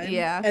whole time,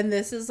 Yeah. and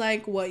this is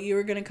like what you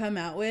were gonna come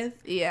out with,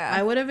 Yeah,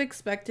 I would have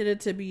expected it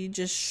to be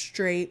just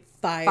straight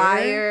fire.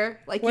 fire.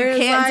 Like Whereas,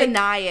 you can't like,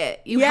 deny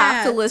it. You Yeah,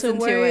 have to listen to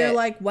where it. You're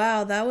like,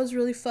 wow, that was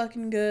really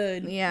fucking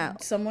good. Yeah.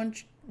 someone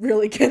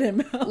really get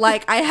him out.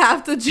 Like I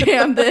have to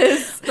jam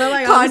this. But,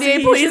 like, obviously, Kanye,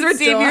 he please should redeem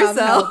still have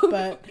yourself. help,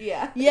 but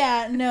Yeah.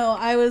 yeah, no,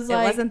 I was It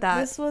like, wasn't that.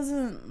 this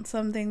wasn't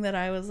something that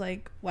I was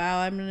like, wow,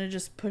 I'm gonna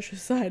just push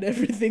aside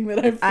everything that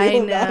I feel I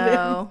about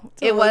know. him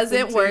to It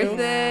wasn't listen worth to. it,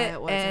 Yeah,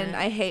 it wasn't. and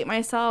I hate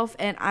myself.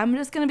 And I'm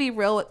just gonna be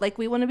real. Like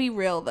we want to be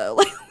real though.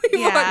 Like we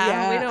Yeah. want,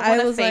 Yeah, we don't I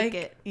wanna was fake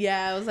like, it.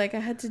 yeah, I was like, I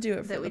had to do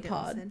it for That we the didn't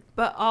pod. listen.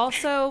 But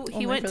also, he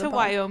Only went for to the pod.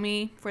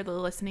 Wyoming for the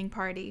listening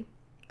party.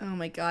 Oh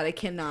my god, I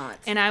cannot.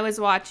 And I was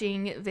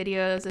watching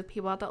videos of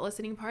people at that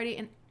listening party,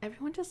 and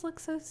everyone just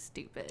looks so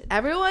stupid.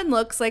 Everyone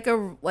looks like a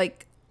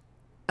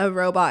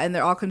robot, and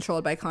they're all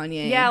controlled by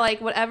Kanye. Yeah,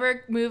 like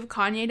whatever move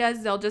Kanye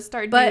does, they'll just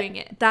start But doing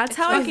it. that's It's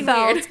how I fucking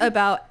felt weird.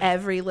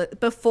 about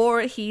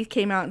before he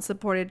came out and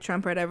supported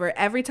Trump or whatever.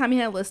 Every time he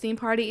had a listening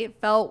party, it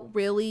felt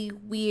really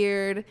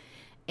weird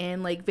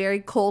and like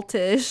very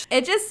cultish.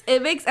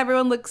 It makes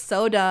everyone look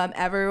so dumb.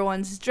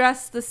 Everyone's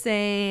dressed the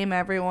same.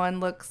 Everyone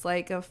looks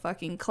like a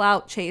fucking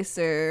clout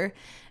chaser.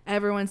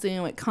 Everyone's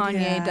doing what Kanye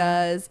Yeah.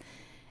 does.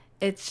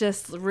 It's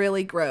just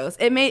really gross.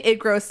 It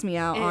grossed me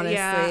out, honestly.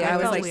 Yeah, I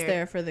was felt like, weird.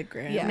 there for the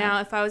gram. Yeah. Now,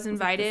 if I was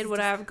invited, would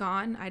I have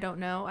gone? I don't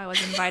know. I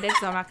was invited,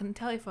 so I'm not going to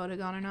tell you if I would have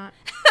gone or not.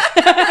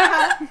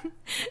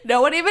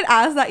 no one even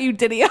asked that you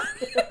did it.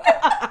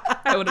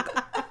 I would have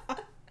gone.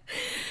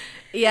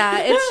 Yeah,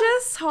 it's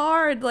just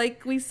hard.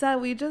 Like we said,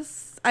 we've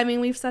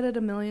said it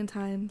a million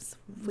times.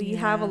 We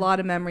have a Yeah. lot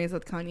of memories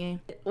with Kanye.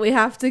 We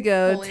have to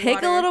go Holy take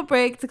water. a little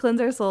break to cleanse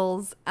our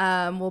souls.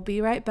 We'll be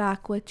right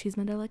back with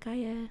Chisme de la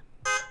Calle.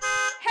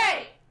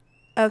 Hey!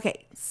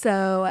 Okay,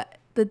 so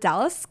the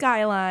Dallas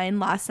skyline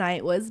last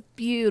night was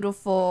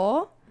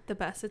beautiful. The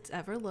best it's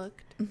ever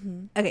looked.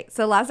 Okay,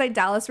 so last night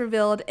Dallas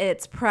revealed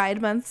its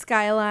Pride Month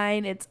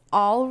skyline. It's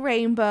all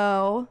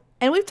rainbow.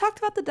 And we've talked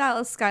about the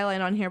Dallas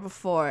skyline on here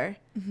before.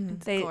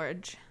 It's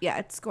gorge. Yeah,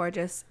 it's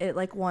gorgeous. It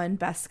like won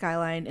best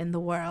skyline in the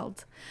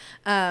world.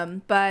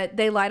 But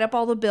they light up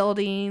all the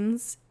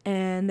buildings,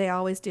 and they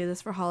always do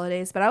this for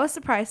holidays. But I was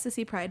surprised to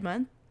see Pride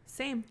Month.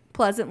 Same.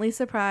 Pleasantly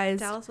surprised.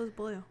 Dallas was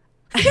blue.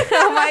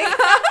 Oh my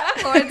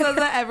god, Lauren says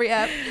that every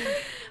ep.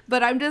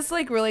 But I'm just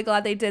like really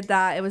glad they did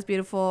that. It was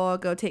beautiful.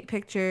 Go take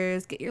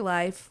pictures, get your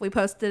life. We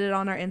posted it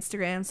on our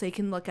Instagram, so you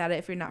can look at it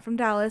if you're not from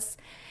Dallas.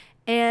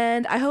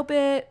 And I hope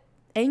it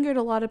angered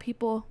a lot of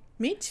people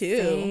Me too.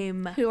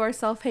 Same. who are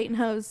self-hating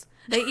hoes.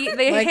 They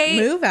Like, hate.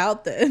 move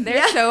out then.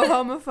 They're so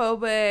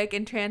homophobic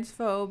and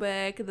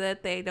transphobic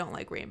that they don't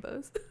like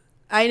rainbows.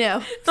 I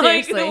know.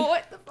 Like, Seriously.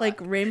 what the fuck? Like,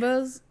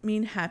 rainbows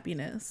mean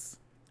happiness.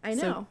 I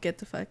know. So get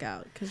the fuck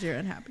out because you're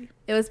unhappy.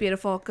 It was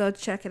beautiful. Go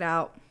check it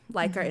out.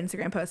 Like our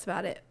Instagram post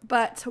about it.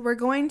 But we're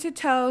going to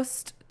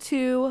toast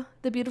to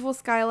the beautiful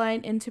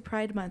skyline into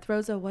Pride Month.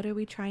 Rosa, what are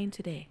we trying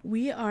today?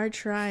 We are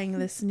trying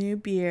this new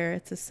beer.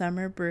 It's a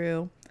summer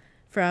brew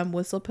from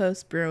Whistle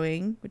Post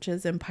Brewing, which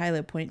is in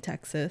Pilot Point,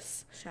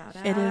 Texas. Shout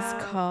out. It is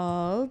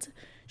called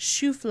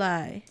Shoe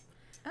Fly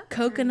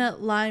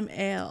Coconut Lime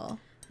Ale.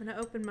 I'm gonna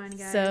open mine,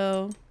 guys.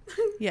 So,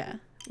 yeah.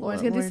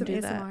 Lauren's Let going to do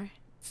Lauren some that. ASMR.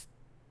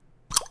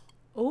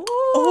 Ooh,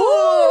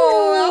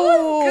 Oh, that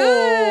was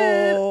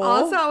good.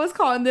 Also, I was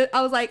calling it,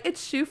 I was like,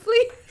 it's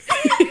Shoofly.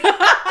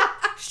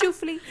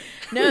 Shoofly.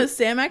 No,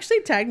 Sam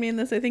actually tagged me in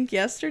this, I think,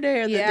 yesterday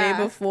or the Yeah.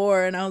 day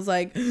before, and I was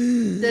like,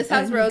 This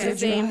has I need Rosa's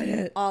to try name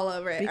it. all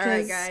over it. Because All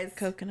right, guys.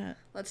 coconut.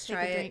 Let's Take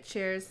try a it. drink.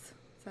 Cheers.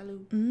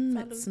 Salud. It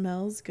Salud.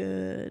 smells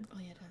good. Oh,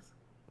 yeah, it does.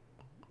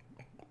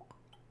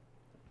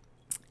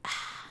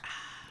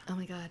 Oh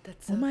my god,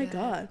 that's so Oh my good.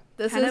 God.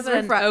 This Kind is of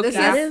an this oaky- is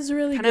That is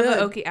really Kind good.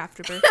 of an oaky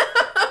afterbirth.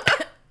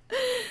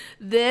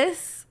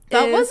 this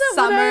That is wasn't what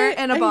summer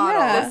I- in a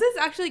bottle. yeah. This is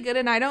actually good,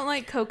 and I don't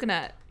like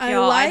coconut. I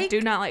Y'all, I like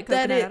do not like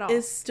that coconut it at all.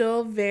 is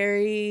still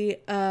very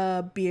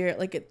beer.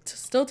 Like it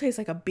still tastes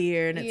like a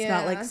beer, and it's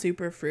not Yeah. like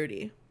super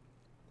fruity.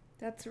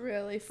 That's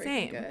really freaking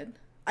Same. good.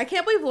 I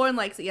can't believe Lauren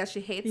likes it. Yes,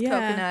 she hates Yeah.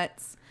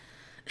 coconuts.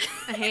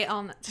 I hate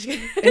all nuts.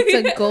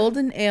 It's a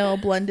golden ale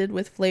blended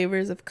with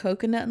flavors of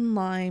coconut and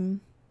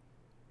lime.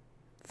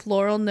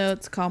 Floral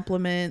notes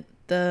complement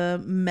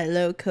the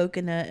mellow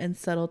coconut and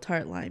subtle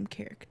tart lime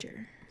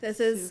character. This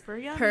is Super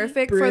yummy.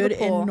 perfect for Brewed the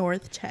pool. in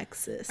North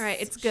Texas. All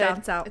right, it's good.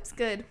 Shouts out. It's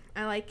good.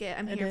 I like it.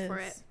 I'm It here for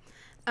it.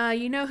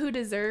 is. You know who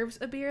deserves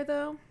a beer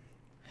though?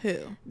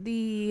 Who?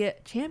 The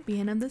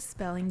champion of the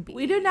spelling bee.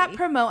 We do not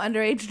promote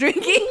underage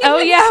drinking. Oh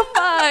yeah,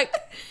 fuck.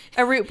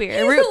 A root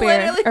beer. A root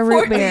beer. literally A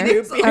root 14 beer.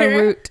 years old. A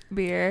root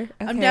beer.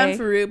 I'm down Okay.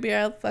 for root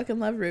beer. I fucking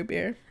love root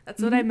beer.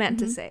 That's what I meant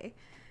to say.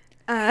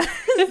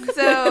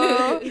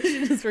 So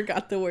You just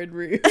forgot the word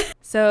root.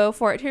 So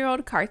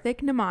 14-year-old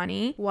Karthik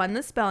Namani won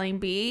the spelling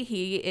bee.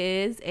 He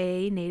is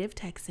a native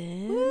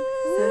Texan.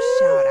 So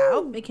shout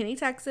out. McKinney,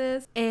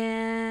 Texas.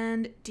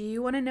 And do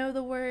you want to know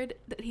the word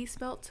that he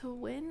spelled to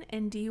win?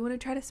 And do you want to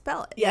try to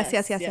spell it? Yes.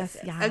 Yes.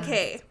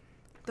 Okay.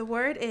 The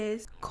word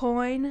is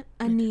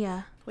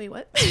koinonia. Wait,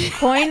 what?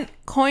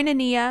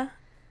 Koinonia,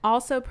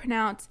 also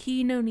pronounced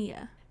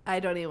quinonia. I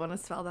don't even want to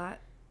spell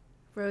that.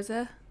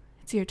 Rosa,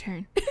 it's your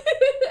turn.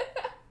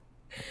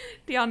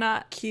 Do y'all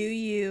not?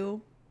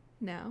 Q-U.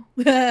 No.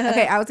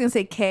 Okay, I was going to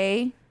say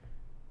K.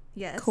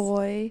 Yes.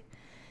 Koi.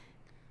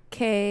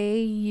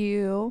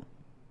 K-U.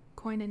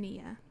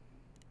 Koinonia.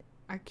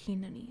 Or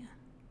quinonia.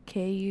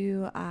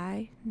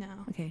 K-U-I. No.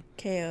 Okay.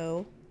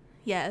 K-O.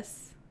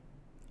 Yes.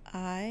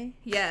 I.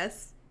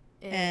 Yes.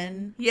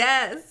 N.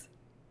 Yes.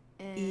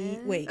 E.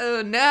 Wait.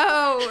 Oh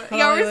no.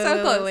 Hold Y'all on, were wait, so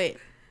wait, close. Wait.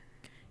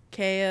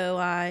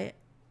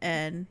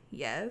 K-O-I-N.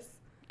 Yes.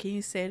 Can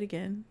you say it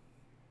again?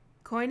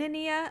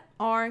 Koinonia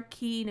or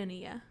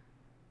quinonia?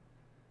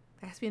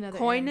 There has to be another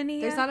Koinonia?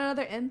 N. There's not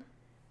another N?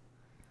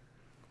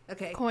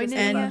 Okay. Koinonia. just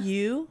give up. And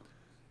you?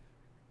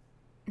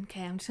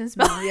 Okay, I'm just gonna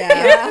spell it.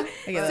 Yeah.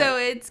 I get So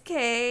it's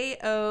Koinonia.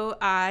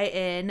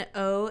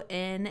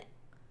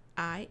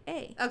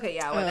 Okay,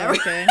 yeah, it. whatever. Oh,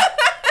 okay.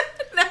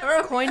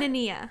 Never.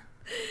 Koinonia.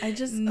 I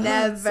just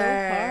Never. it's so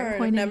hard.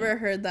 Koinonia. I've never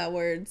heard that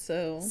word,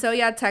 so So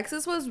yeah,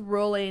 Texas was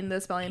rolling the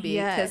spelling bee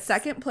because Yes.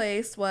 second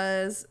place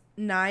was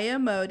Naya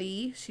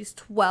Modi. She's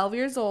 12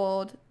 years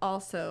old,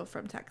 also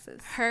from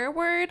Texas. Her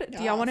word.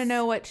 Do y'all want to Yes.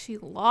 know what she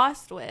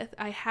lost with?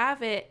 I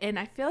have it, and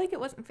I feel like it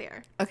wasn't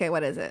fair. Okay,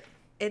 what is it?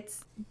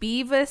 It's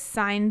Biva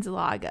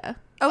Seinslaga.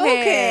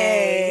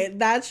 okay.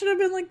 That should have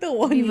been like the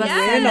one you Yes,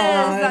 win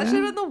on. that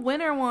should have been the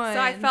winner one. So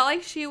I felt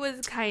like she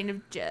was kind of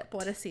gypped.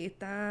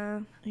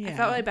 Pobrecita. Yeah. I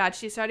felt really bad.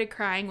 She started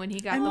crying when he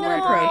got I'm the gonna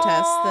word right.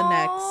 protest the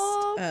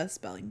next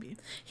spelling bee.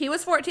 He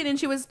was 14 and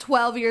she was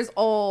 12 years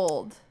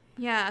old.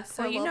 Yeah,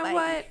 so Poor you little know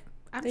baby. what?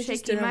 I'm They just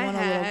shaking didn't my want a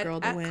little head girl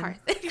to at win.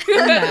 Karthik.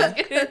 I'm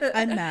mad.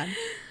 I'm mad.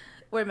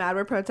 We're mad.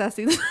 We're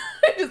protesting.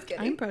 Just kidding.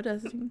 I'm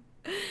protesting.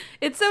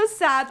 It's so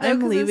sad though.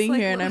 I'm 'cause it's, leaving like,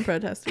 here and I'm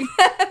protesting.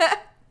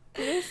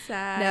 It's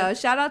sad. No,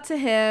 shout out to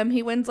him.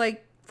 He wins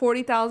like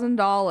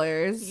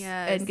 $40,000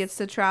 Yes. and gets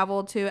to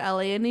travel to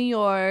LA and New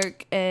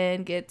York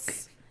and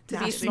gets To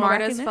be national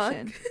smart as fuck.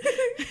 recognition.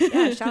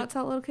 Yeah, shout out to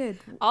that little kid.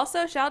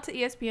 Also, shout out to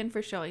ESPN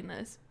for showing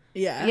this.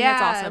 Yeah. Yeah,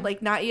 that's awesome.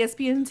 like not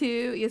ESPN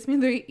 2, ESPN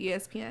 3,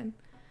 ESPN.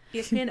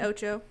 ESPN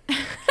Ocho.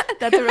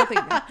 That's a real thing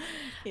now.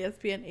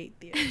 ESPN 8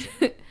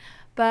 the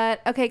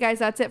But okay, guys,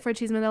 that's it for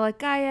Chisme de la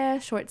Calle.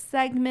 Short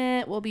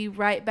segment. We'll be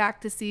right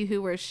back to see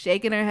who we're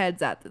shaking our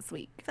heads at this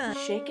week.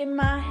 Shaking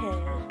my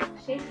head.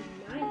 Shaking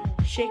my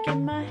head.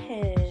 Shaking my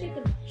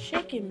head. Shaking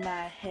Shaking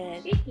my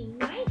head. shaking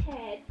my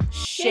head.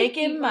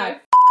 Shaking my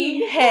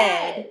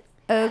head.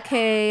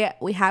 Okay,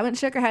 we haven't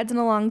shook our heads in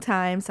a long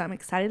time, so I'm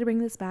excited to bring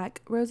this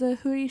back. Rosa,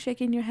 who are you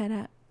shaking your head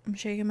at? I'm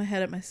shaking my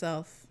head at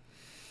myself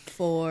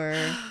for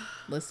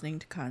listening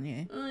to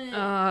Kanye.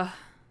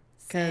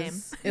 Same.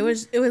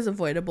 Because it was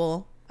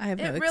avoidable. I have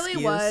no It really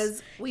excuse.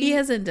 was. He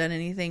hasn't done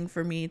anything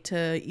for me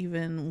to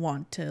even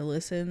want to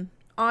listen.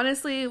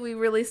 Honestly, we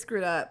really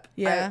screwed up.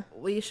 Yeah.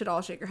 We should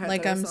all shake our heads.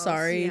 Like, at I'm ourselves.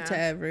 sorry yeah. to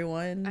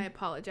everyone I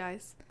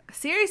apologize.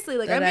 Seriously,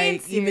 like that I'm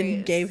being I even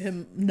serious. gave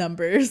him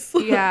numbers.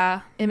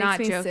 Yeah, It not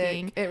makes me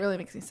joking. sick. It really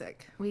makes me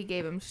sick. We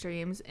gave him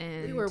streams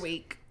and We were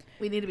weak.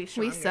 We need to be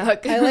stronger. We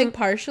suck. I like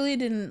partially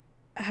didn't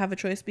have a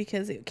choice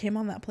because it came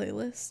on that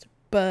playlist.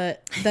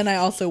 But then I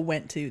also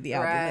went to the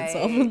album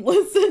itself Right. and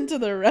listened to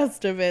the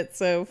rest of it.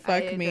 So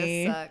fuck I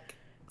me. just suck.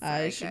 I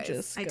Sorry, should guys.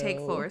 just I take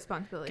go full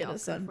responsibility. get a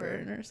also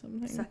sunburn for or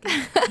something. sucking.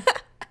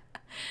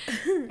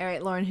 All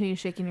right, Lauren, who are you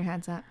shaking your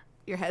heads at?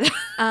 Your head.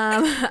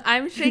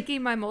 I'm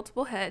shaking my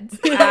multiple heads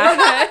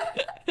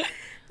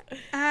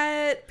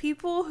at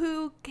people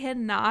who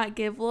cannot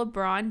give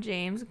LeBron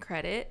James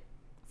credit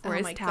for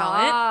his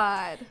talent.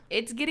 God.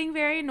 It's getting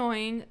very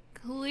annoying.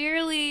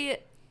 Clearly,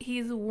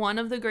 he's one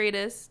of the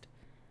greatest.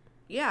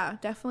 Yeah,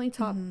 definitely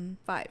top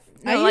 5.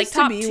 I No, like used to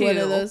top be two. one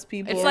of those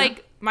people. It's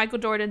like Michael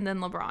Jordan, then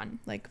LeBron.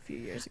 like a few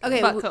years ago.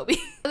 Okay, Fuck Kobe.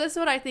 This is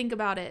what I think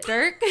about it.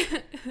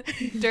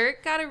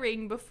 Dirk got a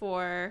ring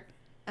before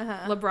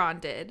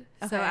LeBron did.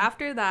 So Okay.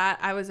 after that,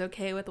 I was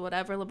okay with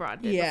whatever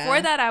LeBron did. Yeah.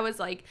 Before that, I was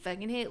like,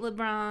 fucking hate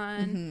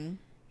LeBron.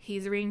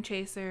 He's a ring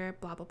chaser,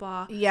 blah, blah,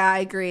 blah. Yeah, I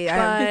agree.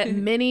 But-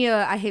 Many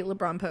I hate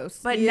LeBron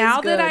posts. But He is now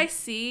that good. I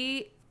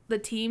see the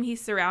team he's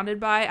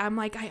surrounded by, I'm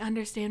like, I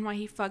understand why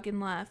he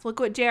fucking left. Look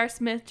what J.R.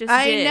 Smith just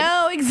I did.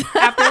 know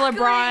exactly. After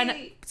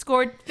LeBron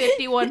scored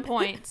 51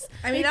 points.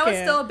 I mean, I that was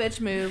can't. still a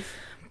bitch move.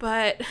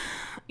 But,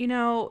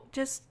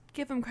 just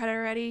give him credit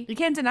already. You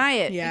can't deny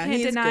it. Yeah, You can't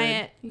he's deny good.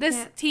 it. You This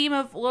can't. team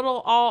of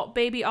little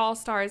baby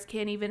all-stars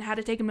can't even, had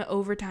to take him to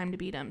overtime to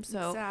beat him.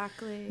 So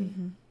Exactly.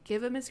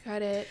 give him his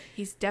credit.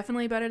 He's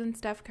definitely better than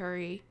Steph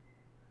Curry.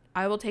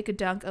 I will take a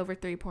dunk over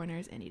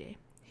 3-pointers any day.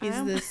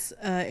 He's this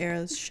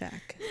era's Shaq.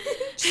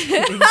 Just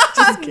kidding.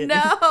 Just kidding. No.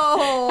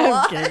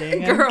 I'm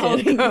kidding. I'm Girl,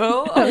 kidding.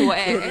 go I'm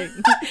away.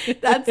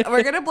 kidding.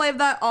 We're gonna blame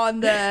that on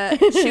the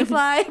shoe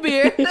fly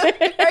beer that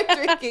we are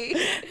drinking.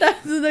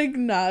 That's like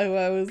not who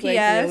I was like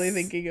P.S. really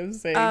thinking of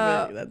saying,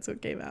 Uh, but that's what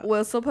came out.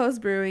 Whistle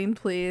Post Brewing,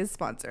 please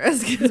sponsor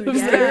us. 'Cause we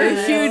Yes. deserve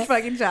a huge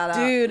fucking shout out.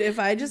 Dude, if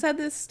I just had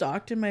this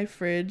stocked in my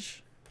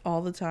fridge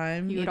all the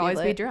time, You You'd would be always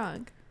be lit.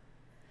 drunk.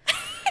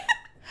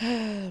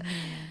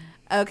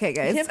 Okay, I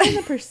guys. can't find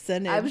the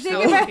percentage. I'm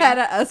shaking my head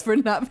at us for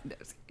not. No,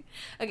 just kidding.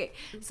 Okay,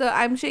 so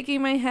I'm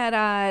shaking my head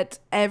at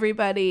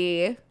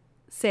everybody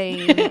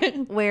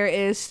saying, "Where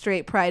is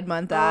Straight Pride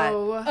Month at?"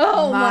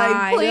 Oh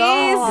my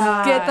Please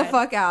God. get the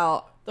fuck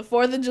out. The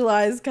 4th of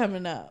July is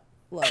coming up.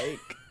 Like,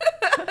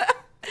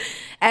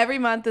 Every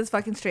month is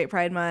fucking Straight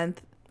Pride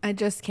Month. I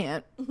just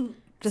can't.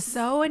 Just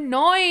so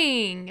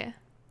annoying.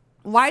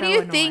 Why do So you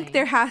annoying. think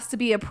there has to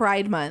be a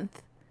Pride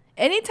Month?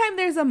 Anytime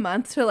there's a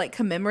month to like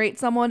commemorate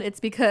someone, it's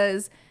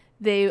because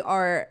they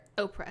are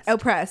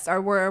Oppressed.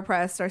 or were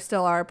oppressed or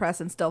still are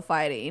oppressed and still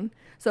fighting.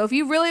 So if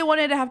you really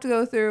wanted to have to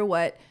go through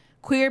what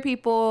queer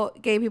people,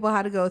 gay people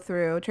had to go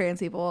through, trans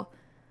people,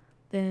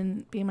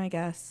 then be my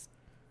guest.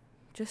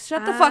 Just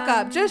shut the fuck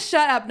up. Just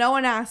shut up. No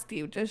one asked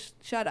you. Just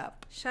shut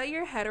up. Shut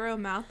your hetero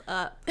mouth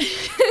up.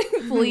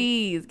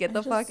 Please get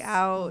the fuck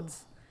out.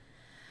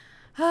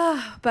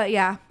 But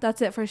yeah,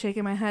 that's it for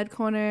Shaking My Head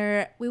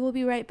Corner. We will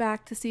be right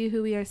back to see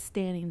who we are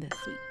standing this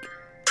week.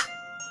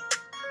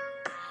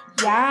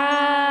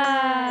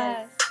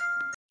 Yes.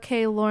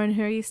 Okay, Lauren,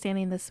 who are you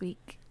standing this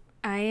week?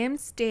 I am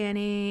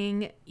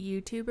standing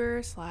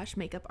YouTuber /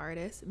 makeup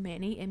artist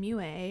Manny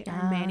MUA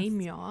or Manny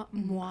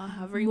Moi,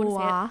 however you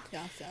want to say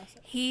it. yes.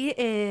 He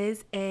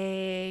is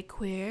a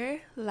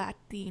queer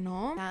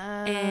Latino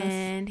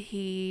and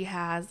he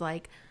has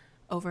like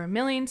over 1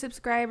 million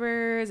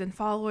subscribers and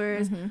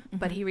followers,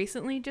 but he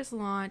recently just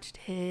launched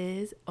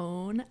his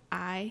own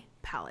eye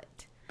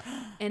palette.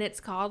 And it's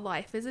called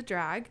Life is a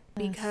Drag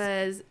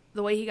because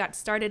the way he got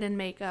started in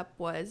makeup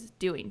was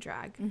doing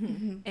drag.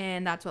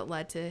 And that's what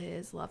led to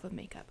his love of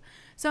makeup.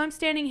 So I'm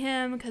standing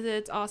him because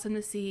it's awesome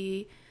to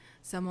see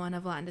someone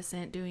of Latin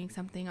descent doing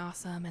something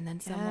awesome and then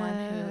someone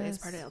who is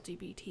part of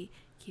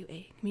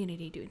LGBTQA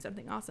community doing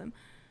something awesome.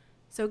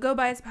 So go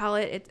buy his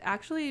palette. It's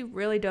actually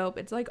really dope.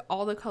 It's like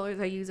all the colors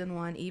I use in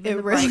one, even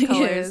the bright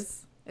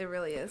colors. It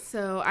really is.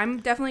 So I'm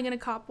definitely going to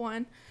cop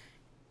one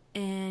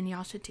and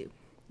y'all should too.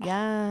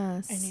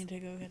 Yes. I need to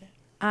go get it.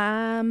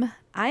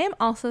 I am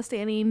also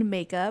standing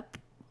makeup.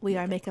 We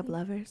are makeup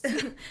lovers.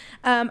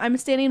 I'm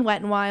standing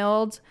Wet n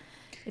Wild.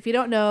 If you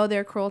don't know,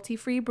 they're a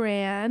cruelty-free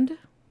brand.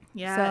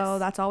 Yes. So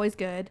that's always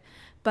good.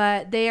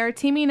 But they are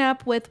teaming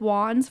up with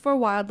Wands for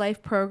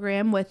Wildlife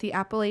program with the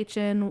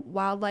Appalachian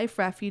Wildlife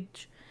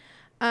Refuge.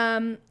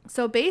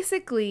 So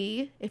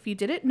basically, if you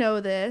didn't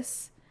know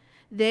this,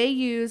 they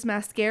use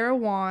mascara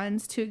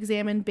wands to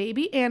examine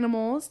baby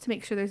animals to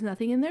make sure there's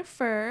nothing in their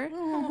fur.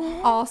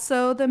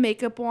 Also, the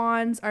makeup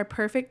wands are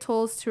perfect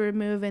tools to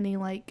remove any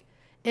like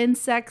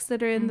insects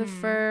that are in the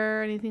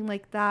fur or anything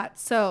like that.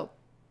 So,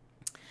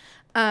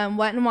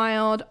 Wet n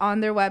Wild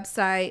on their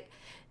website,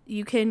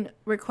 you can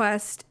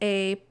request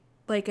a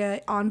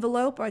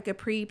envelope, like a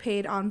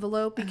prepaid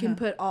envelope. You can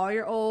put all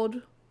your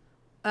old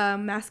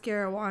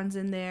mascara wands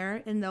in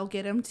there, and they'll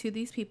get them to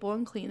these people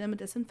and clean them and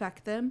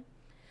disinfect them.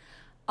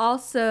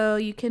 Also,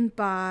 you can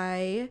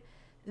buy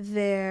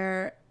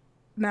their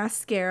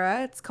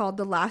mascara. It's called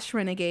the Lash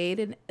Renegade,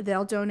 and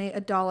they'll donate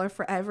 $1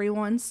 for every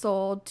one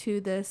sold to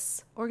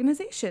this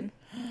organization.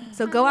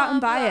 So go out and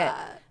buy it.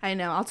 I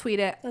know. I'll tweet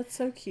it. That's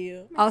so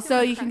cute.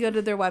 Also, you can go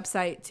to their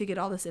website to get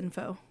all this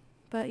info.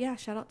 But yeah,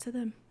 shout out to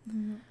them.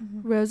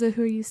 Rosa,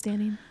 who are you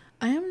standing?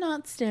 I am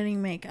not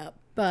standing makeup,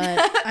 but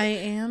I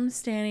am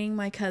standing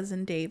my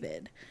cousin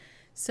David.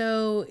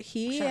 So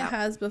he Shout out.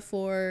 has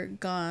before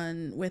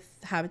gone with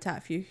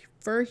Habitat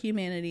for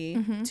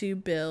Humanity to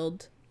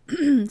build,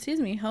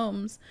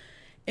 homes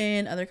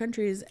in other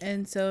countries.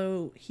 And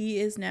so he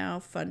is now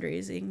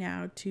fundraising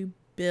now to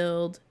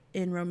build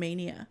in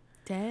Romania.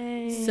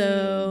 Dang.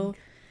 So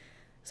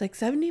it's like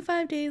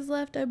 75 days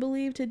left, I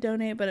believe, to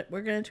donate, but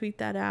we're going to tweet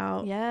that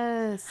out.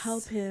 Yes.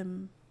 Help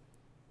him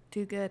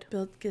do good.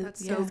 Build good.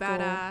 That's so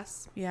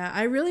badass. Yeah,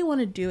 I really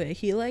want to do it.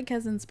 He like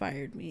has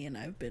inspired me, and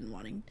I've been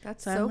wanting.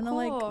 That's so so I'm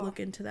gonna cool. like look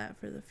into that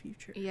for the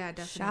future. Yeah,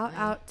 definitely. Shout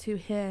out to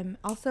him.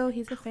 Also,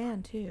 he's a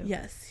fan too.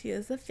 Yes, he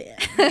is a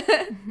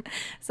fan.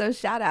 So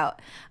shout out.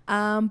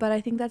 But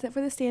I think that's it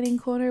for the standing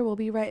corner. We'll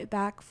be right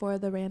back for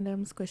the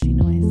random squishy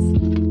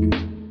noise.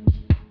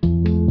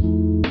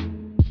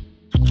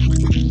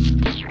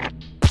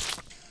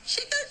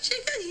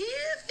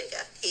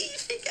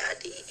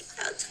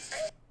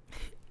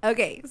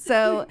 Okay,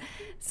 so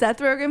Seth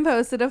Rogen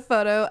posted a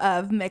photo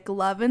of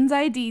McLovin's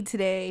ID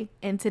today,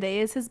 and today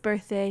is his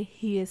birthday.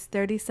 He is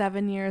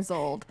 37 years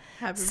old.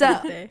 Happy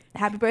birthday.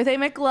 Happy birthday,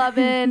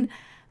 McLovin.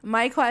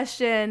 My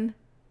question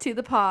to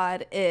the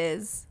pod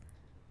is,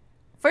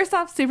 first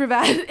off,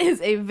 Superbad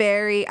is a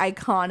very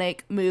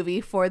iconic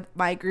movie for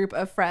my group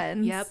of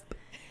friends. Yep.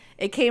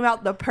 It came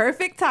out the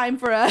perfect time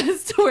for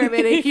us to where it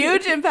made a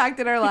huge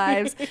impact in our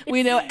lives.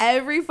 We know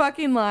every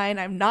fucking line.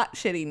 I'm not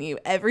shitting you.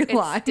 Every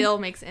line. It still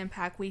makes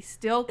impact. We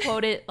still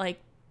quote it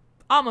like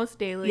almost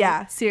daily.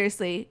 Yeah,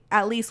 seriously.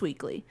 At least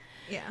weekly.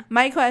 Yeah.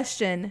 My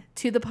question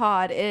to the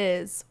pod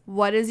is,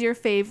 what is your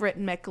favorite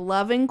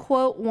McLovin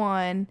quote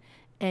 1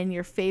 and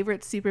your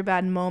favorite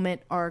Superbad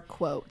moment or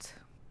quote?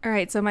 All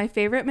right, so my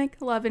favorite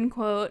McLovin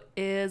quote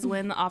is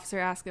when the officer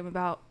asks him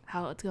about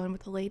how it's going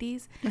with the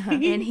ladies.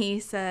 And he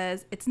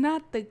says, "It's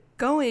not the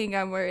going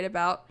I'm worried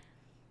about,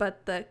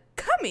 but the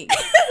coming."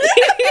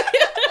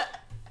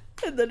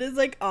 And then his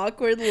like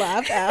awkward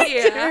laugh after.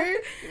 Yeah.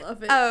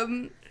 Love it.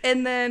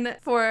 And then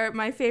for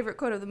my favorite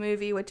quote of the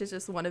movie, which is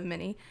just one of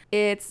many,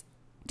 it's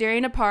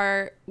during a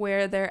part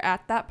where they're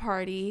at that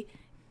party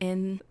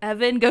and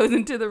Evan goes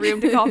into the room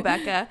to call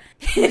Becca.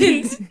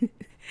 And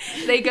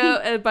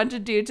a bunch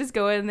of dudes just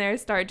go in there,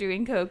 start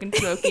doing coke and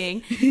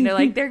smoking. And they're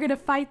like, they're going to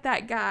fight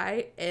that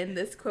guy. And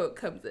this quote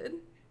comes in.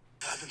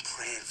 I've been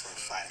praying for a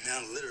fight. Now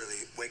I'm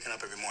literally waking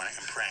up every morning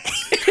and praying.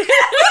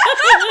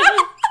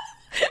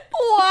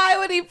 Why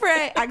would he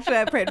pray? Actually,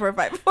 I prayed for a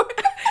fight before.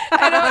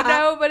 I don't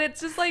know, but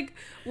it's just like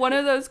one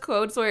of those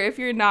quotes where if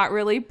you're not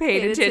really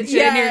paying attention,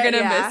 Yeah, you're going to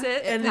yeah. miss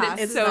it. and And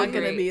it's so not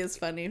great. gonna be as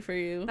funny for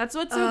you. That's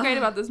what's so great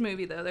about this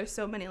movie, though. There's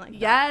so many like that.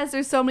 Yes,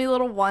 there's so many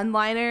little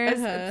one-liners.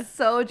 It's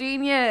so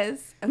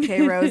genius.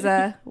 Okay,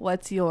 Rosa,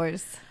 what's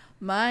yours?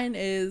 Mine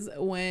is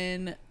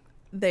when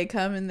they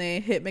come and they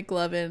hit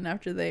McLovin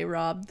after they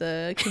robbed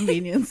the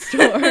convenience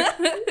store.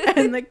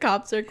 And the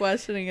cops are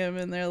questioning him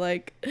and they're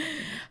like,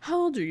 "How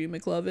old are you,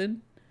 McLovin?"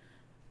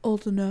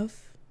 "Old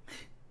enough."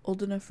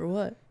 "Old enough for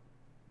what?"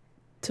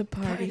 "To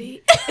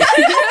party."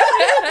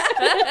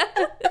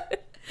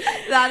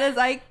 That is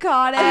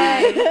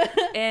iconic.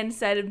 And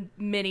said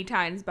many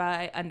times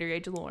by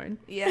underage Lauren.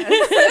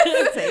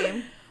 Yes,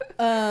 same.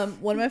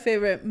 One of my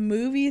favorite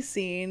movie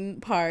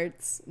scene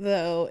parts,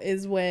 though,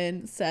 is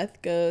when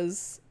Seth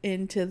goes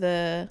into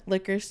the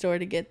liquor store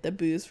to get the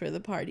booze for the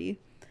party.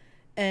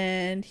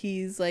 And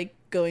he's, like,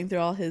 going through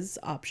all his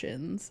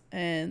options.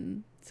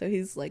 And so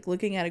he's, like,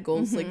 looking at a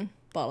gold, like,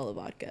 bottle of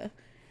vodka.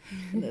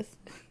 And this.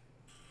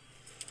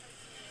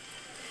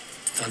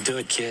 Don't do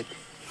it, kid.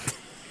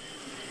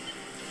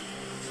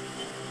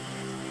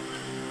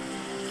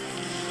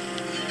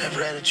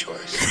 Never had a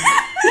choice.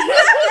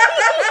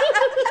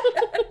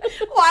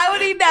 Why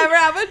would he never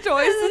have a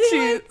choice to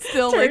choose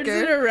still Turns it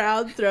liquor?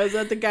 around, throws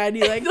at the guy, and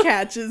he, like,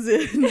 catches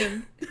it and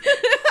then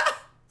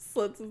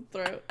slits his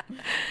throat.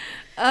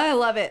 I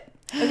love it.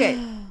 Okay,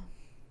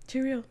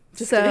 Cheerio.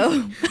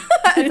 so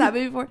it's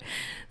happened before.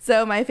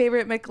 So my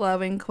favorite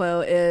McLovin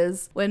quote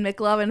is when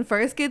McLovin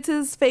first gets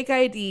his fake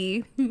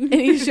ID and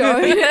he's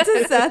showing it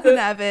to Seth and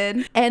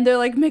Evan, and they're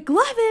like,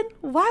 "McLovin,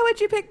 why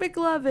would you pick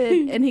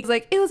McLovin?" And he's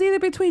like, "It was either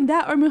between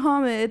that or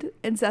Muhammad."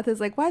 And Seth is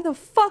like, "Why the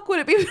fuck would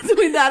it be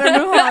between that or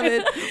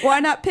Muhammad? Why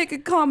not pick a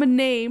common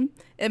name?"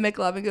 And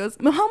McLovin goes,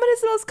 "Muhammad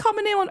is the most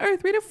common name on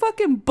earth. Read a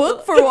fucking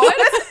book for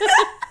once."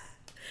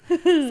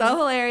 So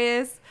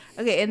hilarious.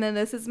 Okay, and then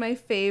this is my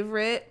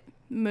favorite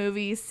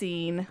movie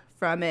scene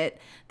from it.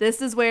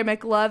 This is where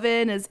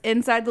McLovin is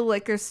inside the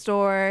liquor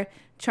store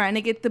trying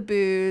to get the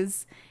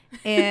booze,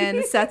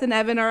 and Seth and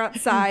Evan are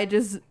outside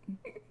just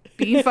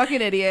being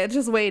fucking idiots,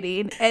 just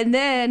waiting. And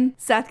then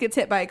Seth gets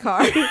hit by a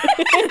car. And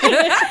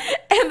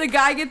the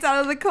guy gets out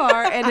of the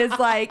car and is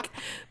like,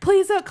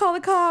 "Please don't call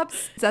the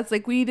cops." Seth's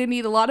like, "We either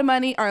need a lot of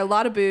money or a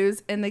lot of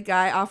booze." And the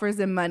guy offers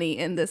him money,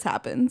 and this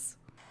happens.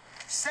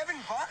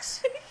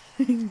 $7?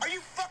 Are you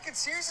fucking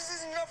serious? This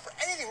isn't enough for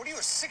anything. What are you,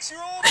 a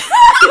 6-year-old?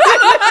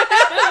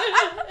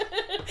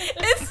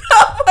 It's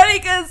so funny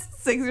because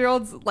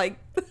 6-year-olds like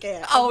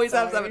always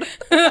have seven.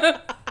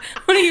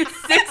 What are you,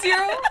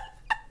 6-year-old?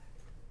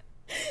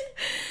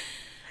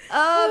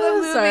 Oh,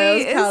 the movie Sorry, I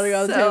was is counting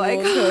on the so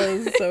table, so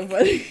it was so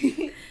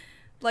funny.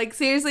 Like,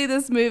 seriously,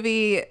 this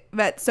movie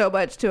meant so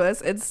much to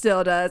us. It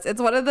still does. It's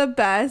one of the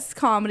best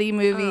comedy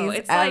movies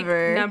it's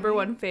ever. like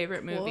 #1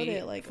 favorite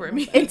movie for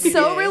me. It's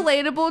so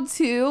relatable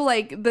too,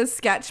 like the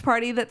sketch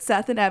party that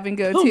Seth and Evan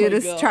go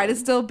to try to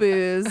steal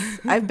booze.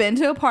 I've been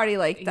to a party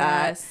like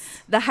that.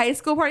 Yes. The high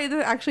school party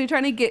they're actually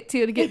trying to get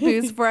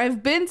booze for.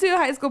 I've been to a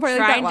high school party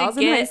like that while I was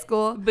in high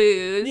school.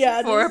 Booze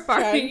for a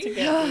party.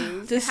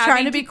 Just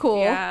trying to be cool.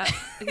 Yeah.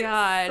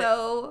 God.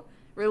 So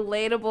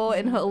relatable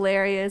and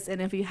hilarious.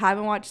 And if you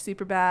haven't watched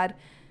Superbad,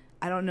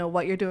 I don't know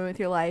what you're doing with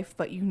your life,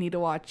 but you need to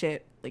watch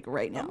it like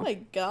right now. Oh my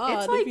god!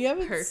 It's like if you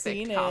haven't perfect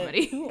seen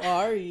comedy. it, who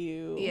are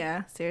you?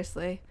 Yeah,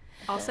 seriously.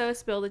 Also,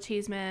 Spill the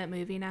Cheesemate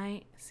movie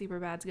night.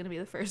 Superbad's gonna be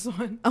the first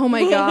one. Oh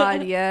my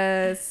god,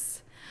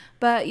 yes.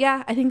 But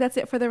yeah, I think that's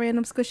it for the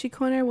Random Squishy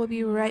Corner. We'll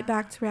be right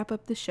back to wrap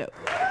up the show.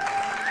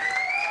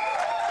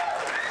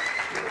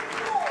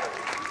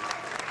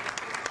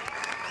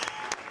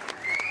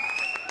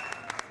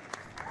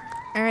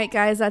 All right,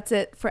 guys, that's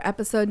it for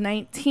episode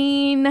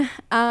 19.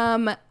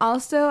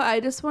 Also, I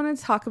just want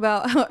to talk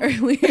about how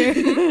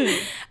earlier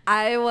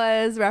I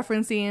was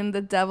referencing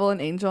the devil and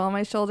angel on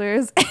my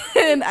shoulders,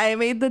 and I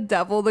made the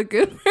devil the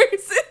good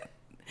person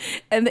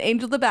and the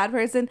angel the bad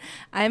person.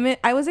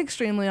 I was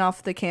extremely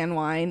off the can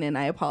wine, and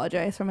I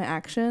apologize for my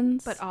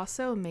actions. But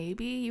also,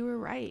 maybe you were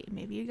right.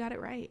 Maybe you got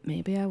it right.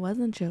 Maybe I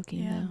wasn't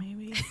joking, Yeah, though.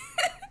 maybe.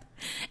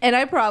 And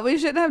I probably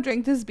shouldn't have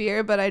drank this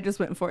beer, but I just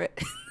went for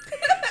it.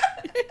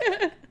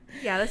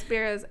 Yeah, this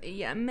beer is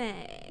yummy.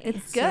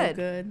 It's So good.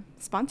 good.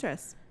 Sponsor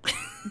us.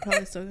 I'm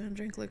probably still gonna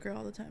drink liquor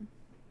all the time.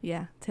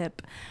 Yeah,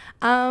 tip.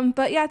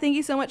 But yeah, thank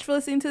you so much for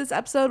listening to this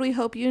episode. We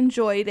hope you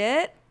enjoyed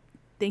it.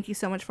 Thank you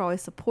so much for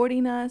always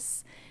supporting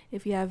us.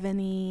 If you have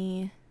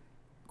any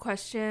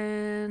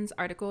Questions,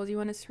 articles you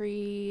want us to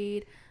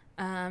read,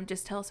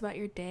 just tell us about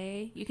your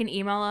day. You can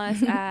email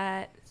us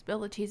at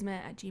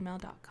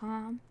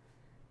spillthecheesemate@gmail.com.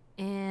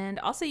 And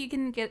also you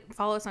can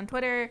follow us on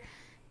Twitter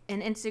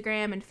and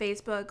Instagram and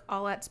Facebook,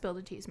 all at Spill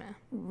the Cheesemate.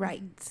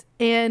 right.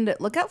 And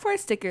look out for our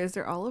stickers.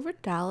 They're all over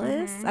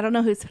Dallas. I don't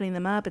know who's putting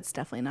them up. It's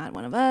definitely not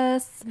one of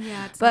us.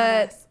 Yeah, it's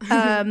But not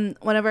us.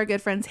 one of our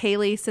good friends,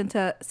 Haley, sent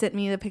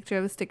me the picture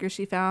of a sticker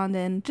she found,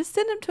 and just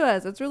send them to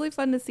us. It's really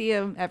fun to see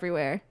them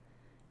everywhere.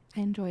 I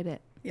enjoyed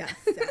it. Yes,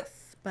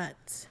 yes.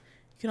 But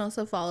you can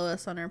also follow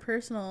us on our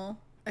personal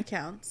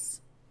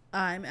accounts.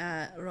 I'm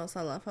at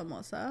Rosa La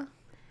Famosa.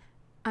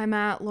 I'm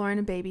at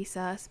Lauren Baby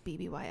Sus,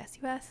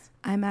 BBYSUS.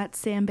 I'm at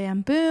Sam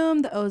Bam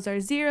Boom. The O's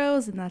are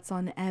zeros, and that's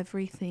on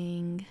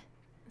everything.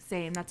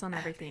 Same, that's on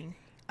everything.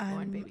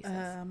 Lauren Baby Sus.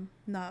 I'm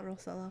not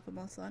Rosa La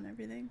Famosa on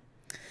everything.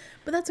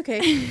 But that's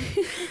okay.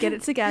 Get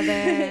it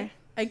together.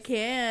 I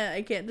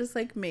can't just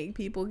like make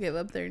people give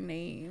up their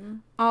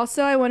name.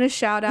 Also, I want to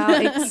shout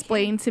out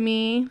Explain to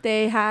Me.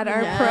 They had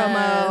our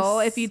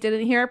promo. If you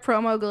didn't hear our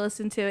promo, go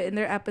listen to it in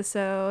their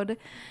episode.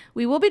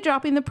 We will be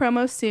dropping the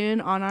promo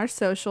soon on our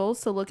socials,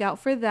 so look out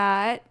for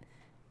that.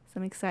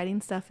 Some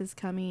exciting stuff is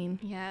coming.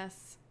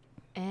 Yes.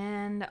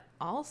 And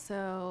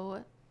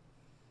also,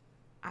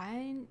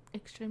 I'm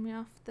extremely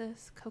off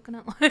this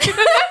coconut life.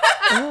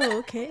 Oh,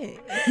 okay.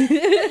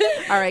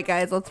 All right,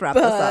 guys, let's wrap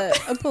this up.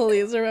 But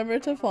please remember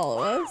to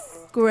follow us.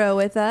 Grow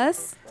with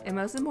us. And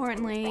most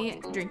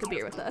importantly, drink a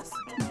beer with us.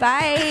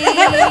 Bye.